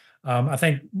talk. I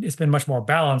think it's been much more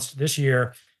balanced this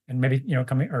year and maybe,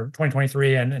 coming or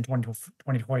 2023 and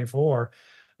 2024.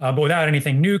 But without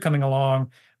anything new coming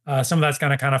along, some of that's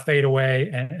going to kind of fade away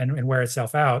and wear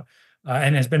itself out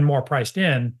and has been more priced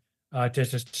in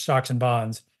to stocks and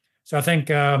bonds. So I think,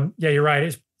 you're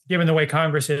right. Given the way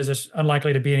Congress is, there's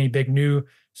unlikely to be any big new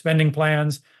spending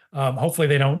plans. Hopefully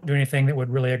they don't do anything that would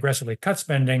really aggressively cut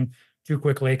spending too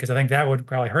quickly, because I think that would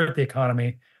probably hurt the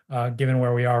economy, given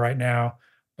where we are right now.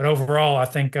 But overall, I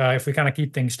think if we kind of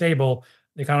keep things stable,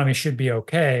 the economy should be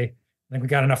okay. I think we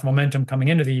got enough momentum coming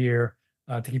into the year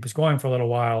to keep us going for a little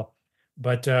while.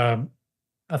 But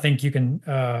I think you can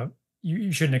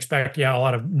you shouldn't expect, a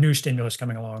lot of new stimulus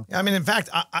coming along. I mean, in fact,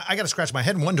 I got to scratch my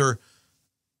head and wonder,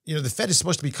 the Fed is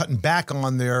supposed to be cutting back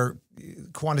on their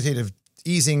quantitative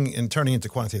easing and turning into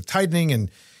quantitative tightening and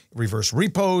reverse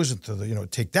repos and to,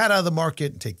 take that out of the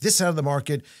market and take this out of the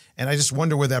market. And I just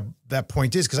wonder where that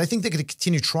point is, because I think they could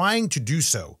continue trying to do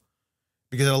so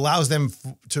because it allows them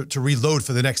to reload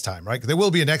for the next time, right? Because there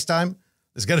will be a next time.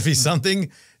 There's going to be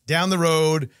something down the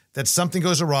road that something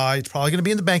goes awry. It's probably going to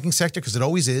be in the banking sector because it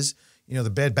always is, the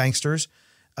bad banksters.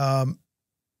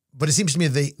 But it seems to me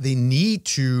they need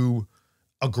to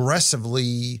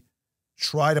aggressively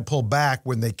try to pull back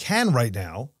when they can right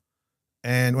now.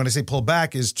 And when I say pull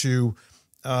back is to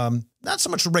not so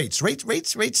much rates. Rates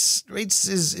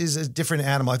is a different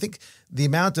animal. I think the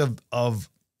amount of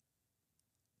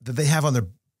that they have on their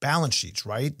balance sheets,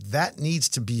 right? That needs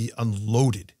to be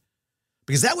unloaded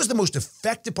because that was the most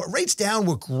effective part. Rates down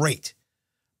were great,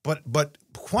 but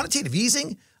quantitative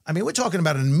easing, I mean, we're talking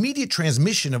about an immediate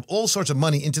transmission of all sorts of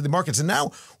money into the markets. And now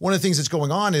one of the things that's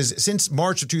going on is since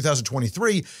March of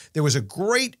 2023, there was a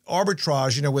great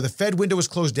arbitrage, where the Fed window was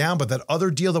closed down, but that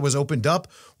other deal that was opened up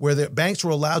where the banks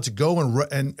were allowed to go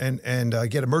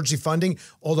and get emergency funding,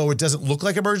 although it doesn't look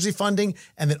like emergency funding,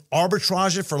 and then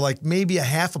arbitrage it for like maybe a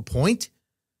half a point.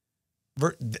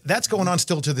 That's going on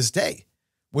still to this day,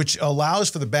 which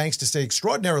allows for the banks to stay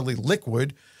extraordinarily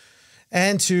liquid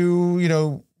and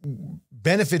to,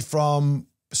 benefit from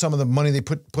some of the money they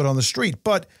put on the street.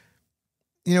 But,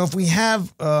 if we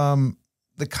have the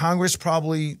Congress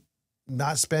probably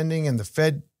not spending and the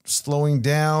Fed slowing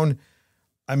down,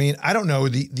 I mean, I don't know,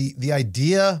 the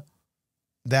idea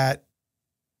that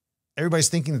everybody's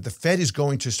thinking that the Fed is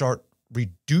going to start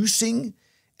reducing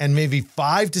and maybe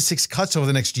 5 to 6 cuts over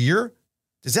the next year,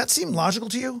 does that seem logical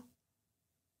to you?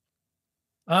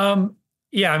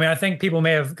 Yeah, I mean, I think people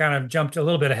may have kind of jumped a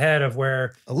little bit ahead of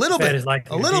where the Fed is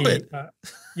likely to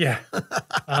be.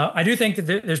 I do think that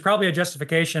there's probably a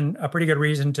justification, a pretty good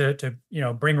reason to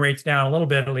bring rates down a little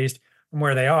bit, at least from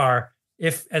where they are.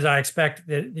 If, as I expect,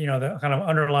 that the kind of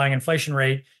underlying inflation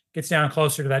rate gets down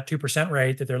closer to that 2%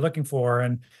 rate that they're looking for,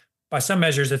 and by some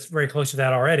measures, it's very close to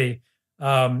that already.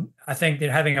 I think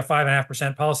that having a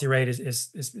 5.5% policy rate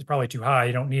is probably too high.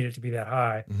 You don't need it to be that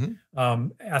high. Mm-hmm.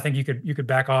 I think you could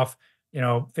back off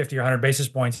 50 or 100 basis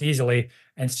points easily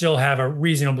and still have a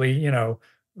reasonably,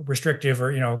 restrictive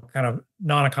or, kind of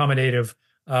non-accommodative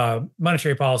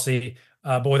monetary policy,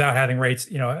 but without having rates,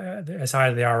 as high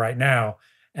as they are right now.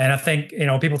 And I think,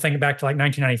 people think back to like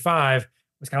 1995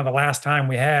 was kind of the last time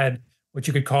we had what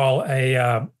you could call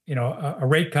a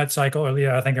rate cut cycle, or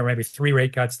I think there were maybe 3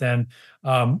 rate cuts then,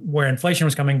 where inflation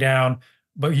was coming down,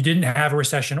 but you didn't have a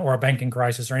recession or a banking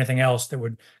crisis or anything else that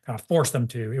would kind of force them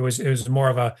to. It was more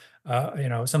of a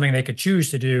something they could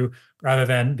choose to do rather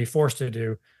than be forced to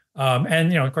do.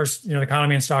 And of course, the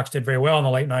economy and stocks did very well in the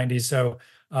late 90s. So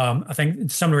I think to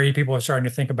some degree people are starting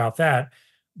to think about that.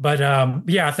 But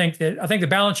I think the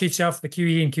balance sheet stuff, the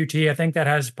QE and QT, I think that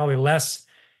has probably less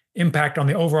impact on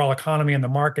the overall economy and the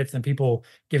markets than people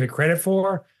give it credit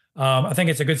for. I think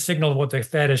it's a good signal of what the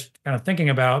Fed is kind of thinking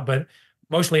about, but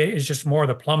mostly it's just more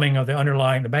the plumbing of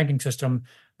the banking system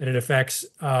that it affects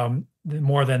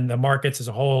more than the markets as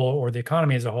a whole or the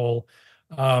economy as a whole.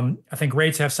 I think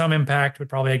rates have some impact, but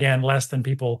probably, again, less than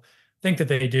people think that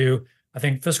they do. I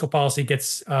think fiscal policy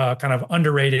gets kind of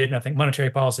underrated, and I think monetary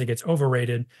policy gets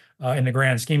overrated in the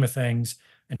grand scheme of things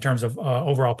in terms of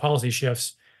overall policy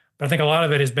shifts. But I think a lot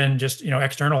of it has been just,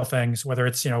 external things, whether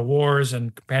it's, wars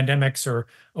and pandemics or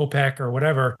OPEC or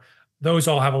whatever. Those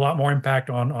all have a lot more impact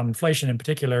on inflation in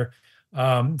particular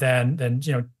than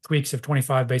tweaks of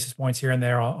 25 basis points here and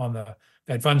there on the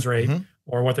Fed funds rate, mm-hmm.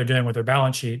 or what they're doing with their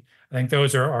balance sheet. I think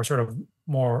those are sort of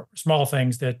more small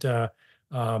things that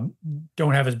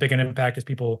don't have as big an impact as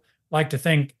people like to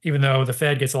think, even though the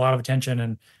Fed gets a lot of attention.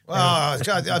 And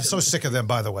God, I'm so sick of them,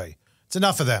 by the way. It's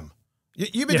enough of them.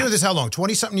 You've been doing this how long?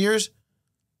 20-something years?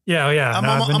 Yeah.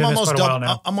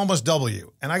 I'm almost double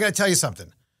you. And I got to tell you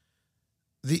something.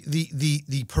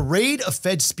 The parade of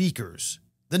Fed speakers,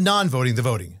 the non-voting, the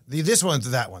voting, the this one to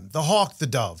that one, the hawk, the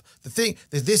dove, the thing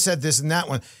that this said this and that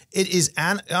one. It is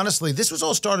honestly, this was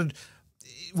all started.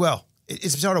 Well,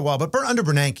 it's started a while, but under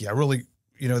Bernanke, I really,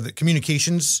 the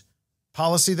communications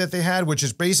policy that they had, which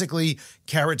is basically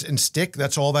carrot and stick.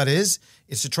 That's all that is.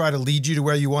 It's to try to lead you to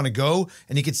where you want to go.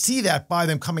 And you could see that by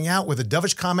them coming out with a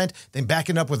dovish comment, then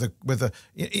backing up with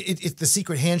it's the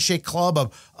secret handshake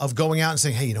club of going out and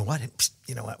saying, hey, you know what,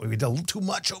 we did a little too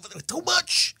much over there, too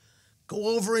much.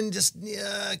 Go over and just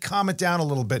calm it down a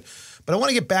little bit. But I want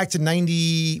to get back to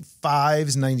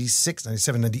 95s, 96,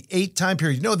 97, 98 time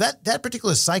period. That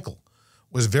particular cycle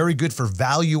was very good for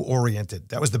value oriented.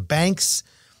 That was the banks,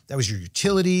 that was your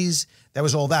utilities, that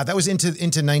was all that. That was into the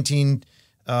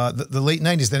late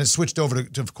 90s. Then it switched over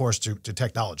to of course, to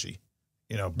technology,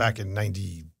 back in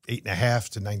 98.5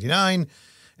 to 99.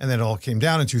 And then it all came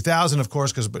down in 2000, of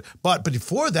course, but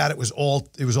before that, it was all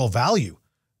value.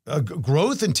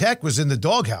 Growth in tech was in the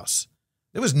doghouse.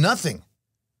 There was nothing.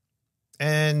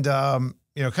 And, kind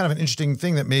of an interesting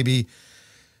thing that may be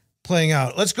playing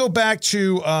out. Let's go back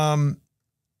to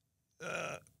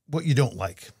what you don't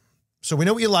like. So we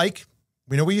know what you like.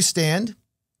 We know where you stand.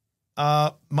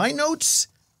 My notes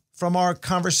from our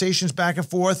conversations back and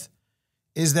forth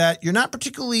is that you're not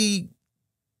particularly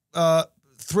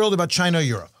thrilled about China or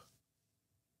Europe.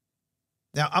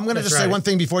 Now, I'm going to just say one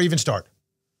thing before you even start.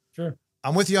 Sure.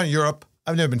 I'm with you on Europe.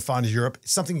 I've never been fond of Europe.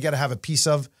 It's something you got to have a piece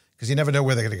of because you never know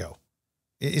where they're going to go.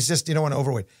 It's just, you don't want to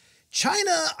overweight.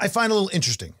 China, I find a little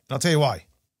interesting. And I'll tell you why.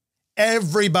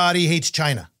 Everybody hates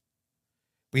China.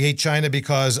 We hate China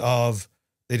because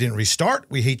they didn't restart.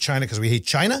 We hate China because we hate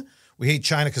China. We hate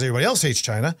China because everybody else hates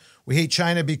China. We hate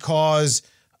China because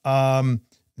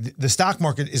the stock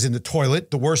market is in the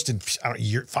toilet, the worst in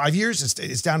 5 years.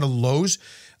 It's down to lows.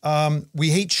 We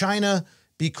hate China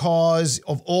because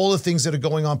of all the things that are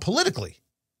going on politically,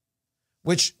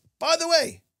 which, by the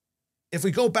way, if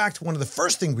we go back to one of the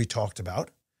first things we talked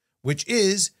about, which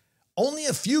is only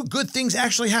a few good things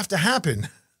actually have to happen.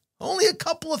 Only a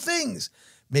couple of things.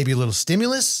 Maybe a little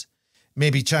stimulus.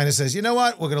 Maybe China says, you know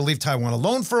what? We're going to leave Taiwan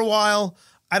alone for a while.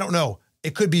 I don't know.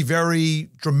 It could be very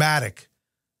dramatic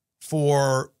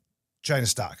for China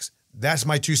stocks. That's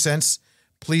my 2 cents.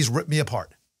 Please rip me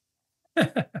apart.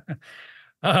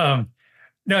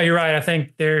 No, you're right. I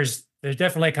think there's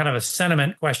definitely kind of a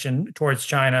sentiment question towards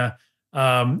China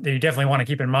that you definitely want to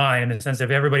keep in mind, in the sense that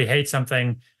if everybody hates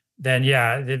something, then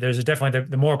there's definitely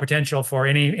the more potential for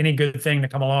any good thing to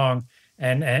come along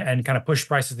and kind of push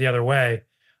prices the other way.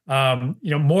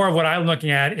 More of what I'm looking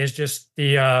at is just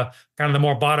the kind of the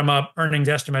more bottom up earnings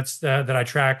estimates that I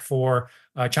track for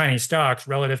Chinese stocks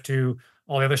relative to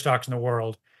all the other stocks in the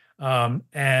world.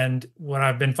 And what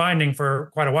I've been finding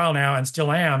for quite a while now, and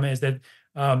still am, is that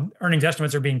earnings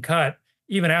estimates are being cut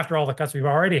even after all the cuts we've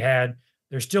already had.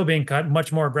 They're still being cut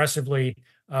much more aggressively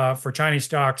for Chinese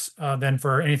stocks than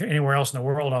for anywhere else in the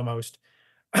world almost,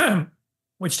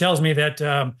 which tells me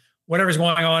that whatever's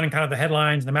going on in kind of the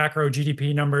headlines, the macro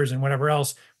GDP numbers and whatever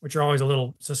else, which are always a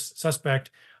little suspect,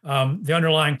 the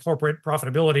underlying corporate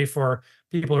profitability for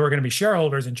people who are going to be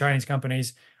shareholders in Chinese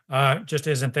companies just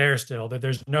isn't there still, that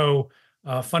there's no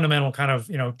fundamental kind of,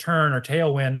 turn or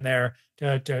tailwind there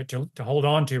to hold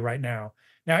on to right now.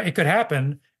 Now, it could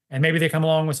happen, and maybe they come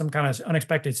along with some kind of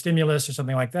unexpected stimulus or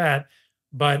something like that.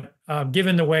 But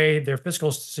given the way their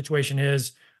fiscal situation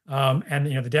is, and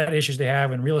the debt issues they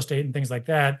have in real estate and things like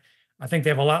that, I think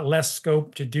they have a lot less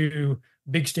scope to do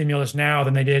big stimulus now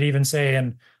than they did even, say,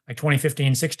 in like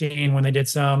 2015, 16, when they did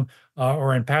some,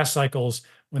 or in past cycles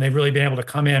when they've really been able to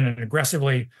come in and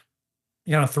aggressively,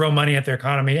 throw money at their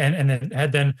economy, and it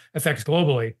had then effects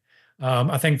globally.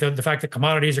 I think that the fact that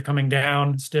commodities are coming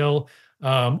down still,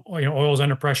 oil is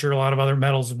under pressure. A lot of other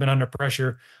metals have been under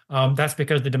pressure. That's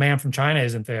because the demand from China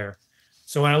isn't there.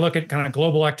 So when I look at kind of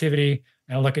global activity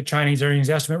and I look at Chinese earnings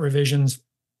estimate revisions,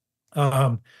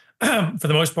 for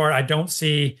the most part, I don't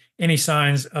see any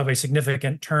signs of a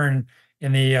significant turn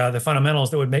in the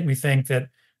fundamentals that would make me think that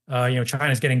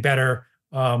China's getting better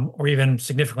or even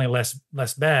significantly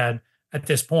less bad at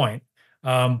this point.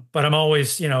 But I'm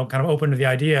always kind of open to the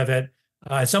idea that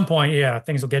at some point,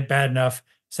 things will get bad enough,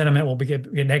 sentiment will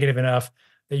get negative enough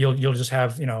that you'll just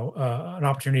have an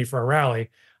opportunity for a rally.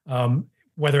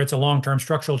 Whether it's a long-term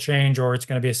structural change or it's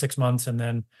going to be a 6 months and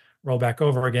then roll back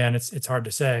over again, it's hard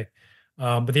to say.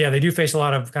 But they do face a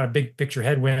lot of kind of big picture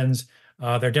headwinds.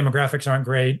 Their demographics aren't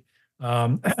great.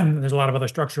 There's a lot of other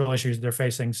structural issues they're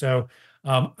facing. So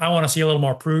I want to see a little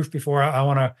more proof before I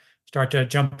want to start to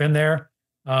jump in there.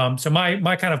 So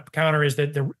my kind of counter is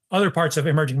that the other parts of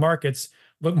emerging markets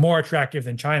look more attractive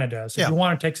than China does. So if you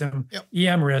want to take some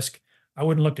EM risk, I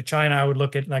wouldn't look to China. I would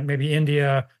look at like maybe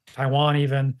India, Taiwan,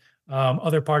 even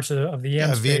other parts of the EM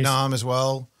space. Vietnam as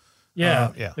well.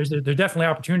 There's definitely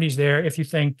opportunities there if you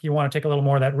think you want to take a little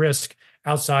more of that risk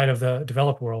outside of the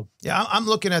developed world. Yeah, I'm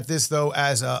looking at this though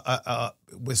as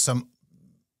with some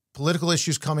political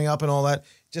issues coming up and all that.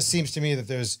 It just seems to me that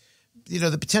there's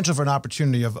the potential for an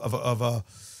opportunity of a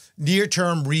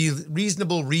near-term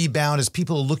reasonable rebound as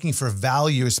people are looking for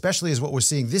value, especially as what we're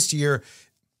seeing this year,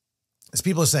 as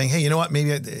people are saying, hey, you know what,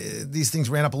 maybe these things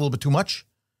ran up a little bit too much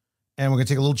and we're going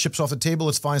to take a little chips off the table.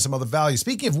 Let's find some other value.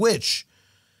 Speaking of which,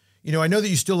 I know that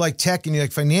you still like tech and you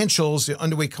like financials,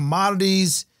 underweight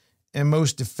commodities and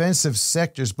most defensive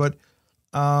sectors. But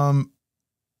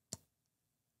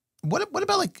what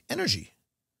about like energy?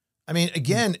 I mean,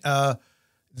 again,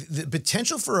 the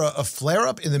potential for a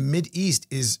flare-up in the Mideast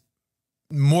is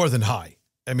more than high.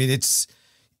 I mean,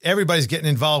 everybody's getting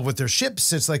involved with their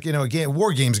ships. It's like, again,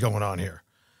 war games going on here.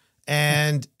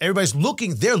 And everybody's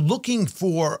they're looking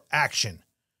for action.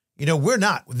 We're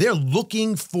not. They're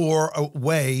looking for a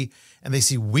way, and they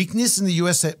see weakness in the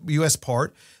U.S.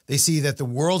 part. They see that the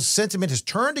world's sentiment has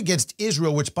turned against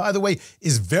Israel, which, by the way,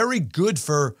 is very good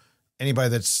for anybody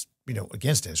that's,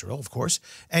 against Israel, of course.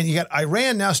 And you got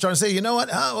Iran now starting to say, you know what?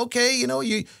 Oh, okay,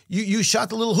 you shot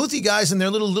the little Houthi guys in their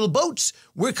little boats.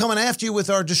 We're coming after you with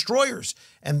our destroyers.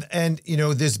 And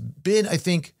there's been, I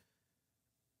think,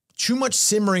 too much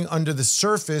simmering under the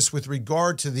surface with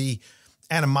regard to the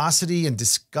animosity and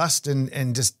disgust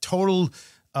and just total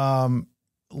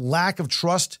lack of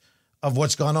trust of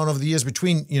what's gone on over the years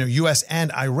between, U.S.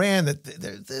 and Iran, that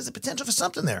there's a potential for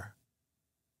something there.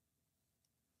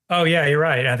 Oh, yeah, you're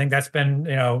right. I think that's been,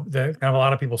 the kind of a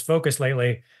lot of people's focus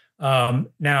lately.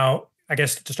 Now, I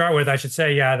guess to start with, I should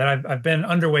say, that I've been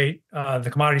underweight the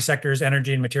commodity sectors,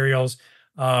 energy and materials.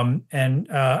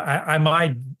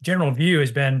 My general view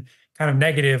has been kind of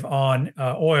negative on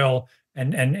oil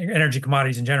and energy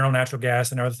commodities in general, natural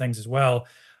gas and other things as well.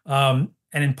 And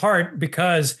in part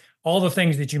because all the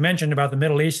things that you mentioned about the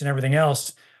Middle East and everything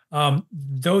else,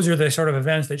 those are the sort of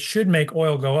events that should make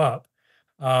oil go up.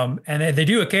 And they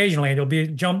do occasionally. There'll be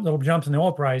little jumps in the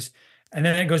oil price, and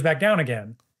then it goes back down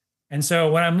again. And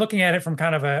so when I'm looking at it from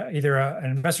kind of either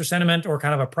an investor sentiment or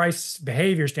kind of a price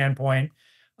behavior standpoint,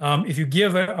 if you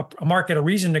give a market a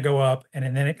reason to go up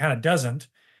and then it kind of doesn't,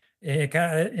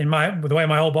 the way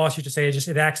my old boss used to say,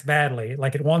 it acts badly.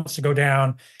 Like it wants to go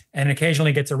down and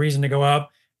occasionally gets a reason to go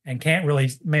up and can't really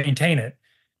maintain it.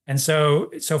 And so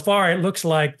far, it looks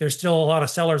like there's still a lot of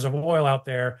sellers of oil out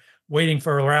there waiting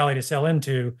for a rally to sell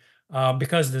into,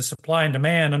 because the supply and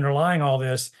demand underlying all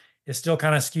this is still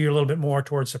kind of skewed a little bit more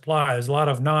towards supply. There's a lot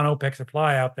of non-OPEC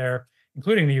supply out there,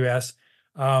 including the U.S.,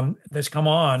 that's come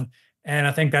on. And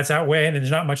I think that's outweighed. There's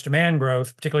not much demand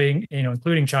growth, particularly,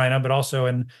 including China, but also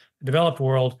in the developed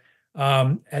world,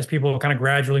 as people are kind of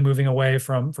gradually moving away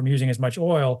from using as much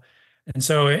oil. And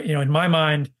so, in my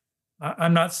mind,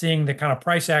 I'm not seeing the kind of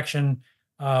price action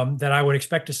that I would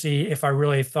expect to see if I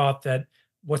really thought that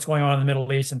what's going on in the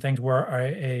Middle East and things were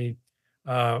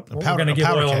we're going to give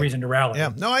oil a reason to rally. Yeah,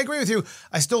 no, I agree with you.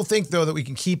 I still think, though, that we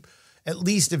can keep, at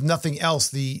least if nothing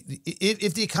else,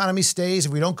 if the economy stays,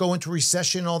 if we don't go into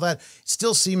recession and all that, it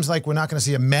still seems like we're not going to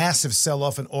see a massive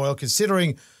sell-off in oil,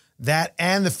 considering that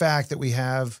and the fact that we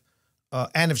have,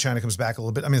 and if China comes back a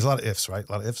little bit. I mean, there's a lot of ifs, right?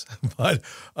 A lot of ifs. But,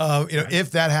 if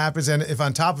that happens, and if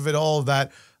on top of it all of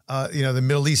that, the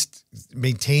Middle East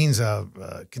maintains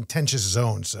a contentious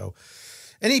zone. So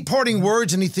any parting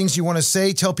words, any things you want to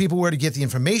say? Tell people where to get the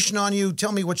information on you.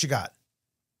 Tell me what you got.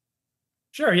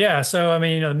 Sure. Yeah. So, the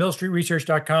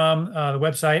millstreetresearch.com, the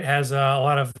website has a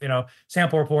lot of,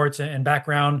 sample reports and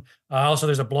background. Also,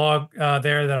 there's a blog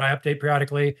there that I update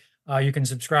periodically. You can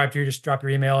subscribe to, just drop your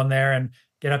email in there and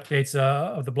get updates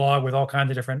of the blog with all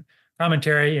kinds of different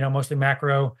commentary, mostly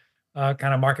macro kind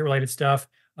of market related stuff.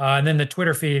 And then the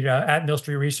Twitter feed at Mill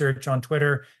Street Research on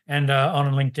Twitter and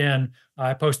on LinkedIn.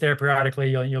 I post there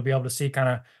periodically. You'll be able to see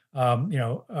kind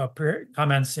of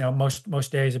comments,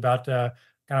 most days about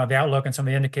kind of the outlook and some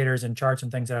of the indicators and charts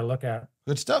and things that I look at.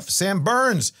 Good stuff. Sam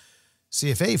Burns,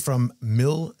 CFA from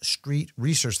Mill Street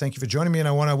Research. Thank you for joining me, and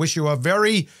I want to wish you a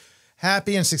very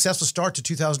happy and successful start to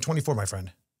 2024, my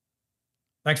friend.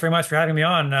 Thanks very much for having me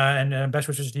on, and best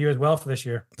wishes to you as well for this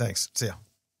year. Thanks. See ya.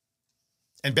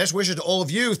 And best wishes to all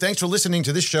of you. Thanks for listening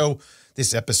to this show,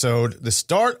 this episode, the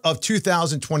start of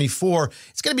 2024.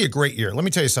 It's going to be a great year. Let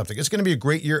me tell you something. It's going to be a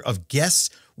great year of guests.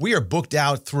 We are booked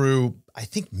out through, I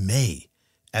think, May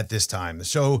at this time. The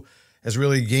show has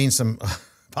really gained some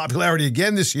popularity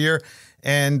again this year,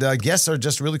 and guests are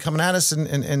just really coming at us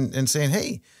and saying,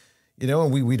 hey,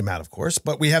 and we weed them out, of course.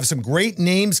 But we have some great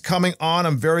names coming on.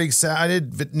 I'm very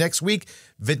excited. Next week,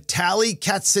 Vitaly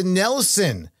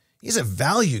Katzenelson. He's a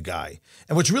value guy.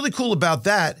 And what's really cool about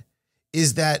that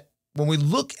is that when we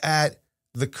look at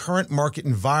the current market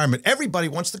environment, everybody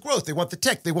wants the growth. They want the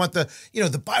tech. They want the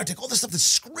biotech, all this stuff that's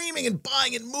screaming and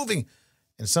buying and moving.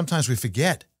 And sometimes we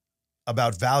forget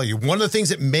about value. One of the things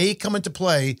that may come into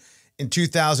play in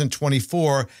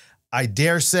 2024, I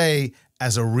dare say,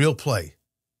 as a real play.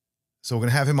 So we're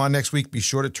going to have him on next week. Be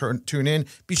sure to tune in.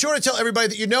 Be sure to tell everybody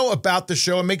that you know about the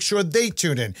show and make sure they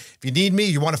tune in. If you need me,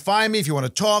 you want to find me, if you want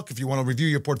to talk, if you want to review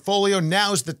your portfolio,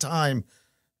 now's the time.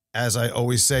 As I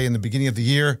always say in the beginning of the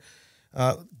year,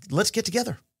 let's get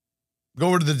together. Go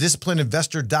over to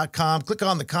thedisciplinedinvestor.com, click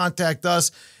on the Contact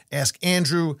Us, ask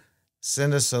Andrew,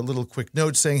 send us a little quick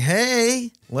note saying,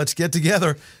 hey, let's get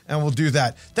together, and we'll do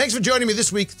that. Thanks for joining me this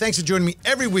week. Thanks for joining me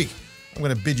every week. I'm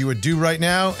going to bid you adieu right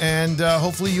now, and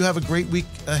hopefully you have a great week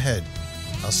ahead.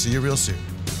 I'll see you real soon.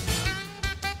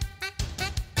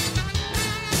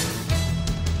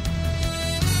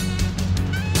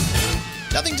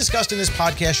 Nothing discussed in this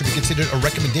podcast should be considered a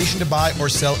recommendation to buy or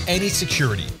sell any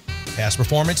security. Past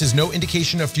performance is no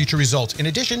indication of future results. In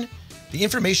addition, the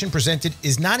information presented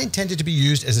is not intended to be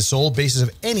used as the sole basis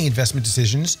of any investment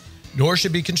decisions, nor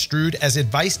should be construed as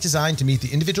advice designed to meet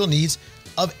the individual needs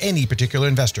of any particular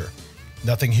investor.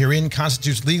 Nothing herein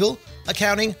constitutes legal,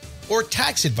 accounting, or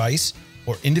tax advice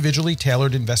or individually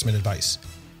tailored investment advice.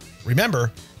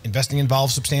 Remember, investing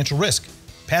involves substantial risk.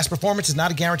 Past performance is not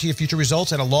a guarantee of future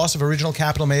results, and a loss of original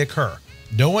capital may occur.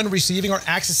 No one receiving or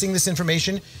accessing this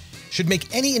information should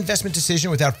make any investment decision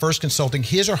without first consulting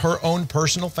his or her own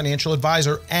personal financial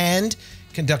advisor and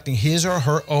conducting his or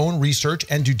her own research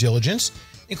and due diligence,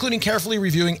 including carefully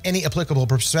reviewing any applicable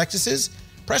prospectuses,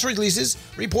 press releases,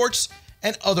 reports,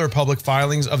 and other public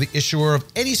filings of the issuer of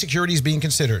any securities being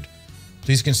considered.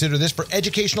 Please consider this for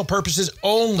educational purposes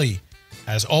only.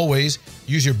 As always,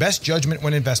 use your best judgment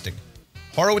when investing.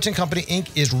 Horowitz Company,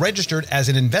 Inc. is registered as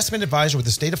an investment advisor with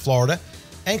the state of Florida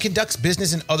and conducts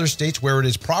business in other states where it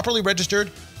is properly registered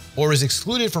or is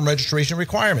excluded from registration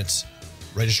requirements.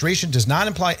 Registration does not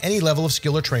imply any level of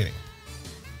skill or training.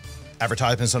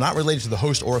 Advertisements are not related to the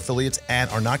host or affiliates and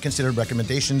are not considered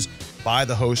recommendations by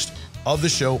the host of the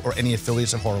show or any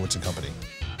affiliates of Horowitz Company.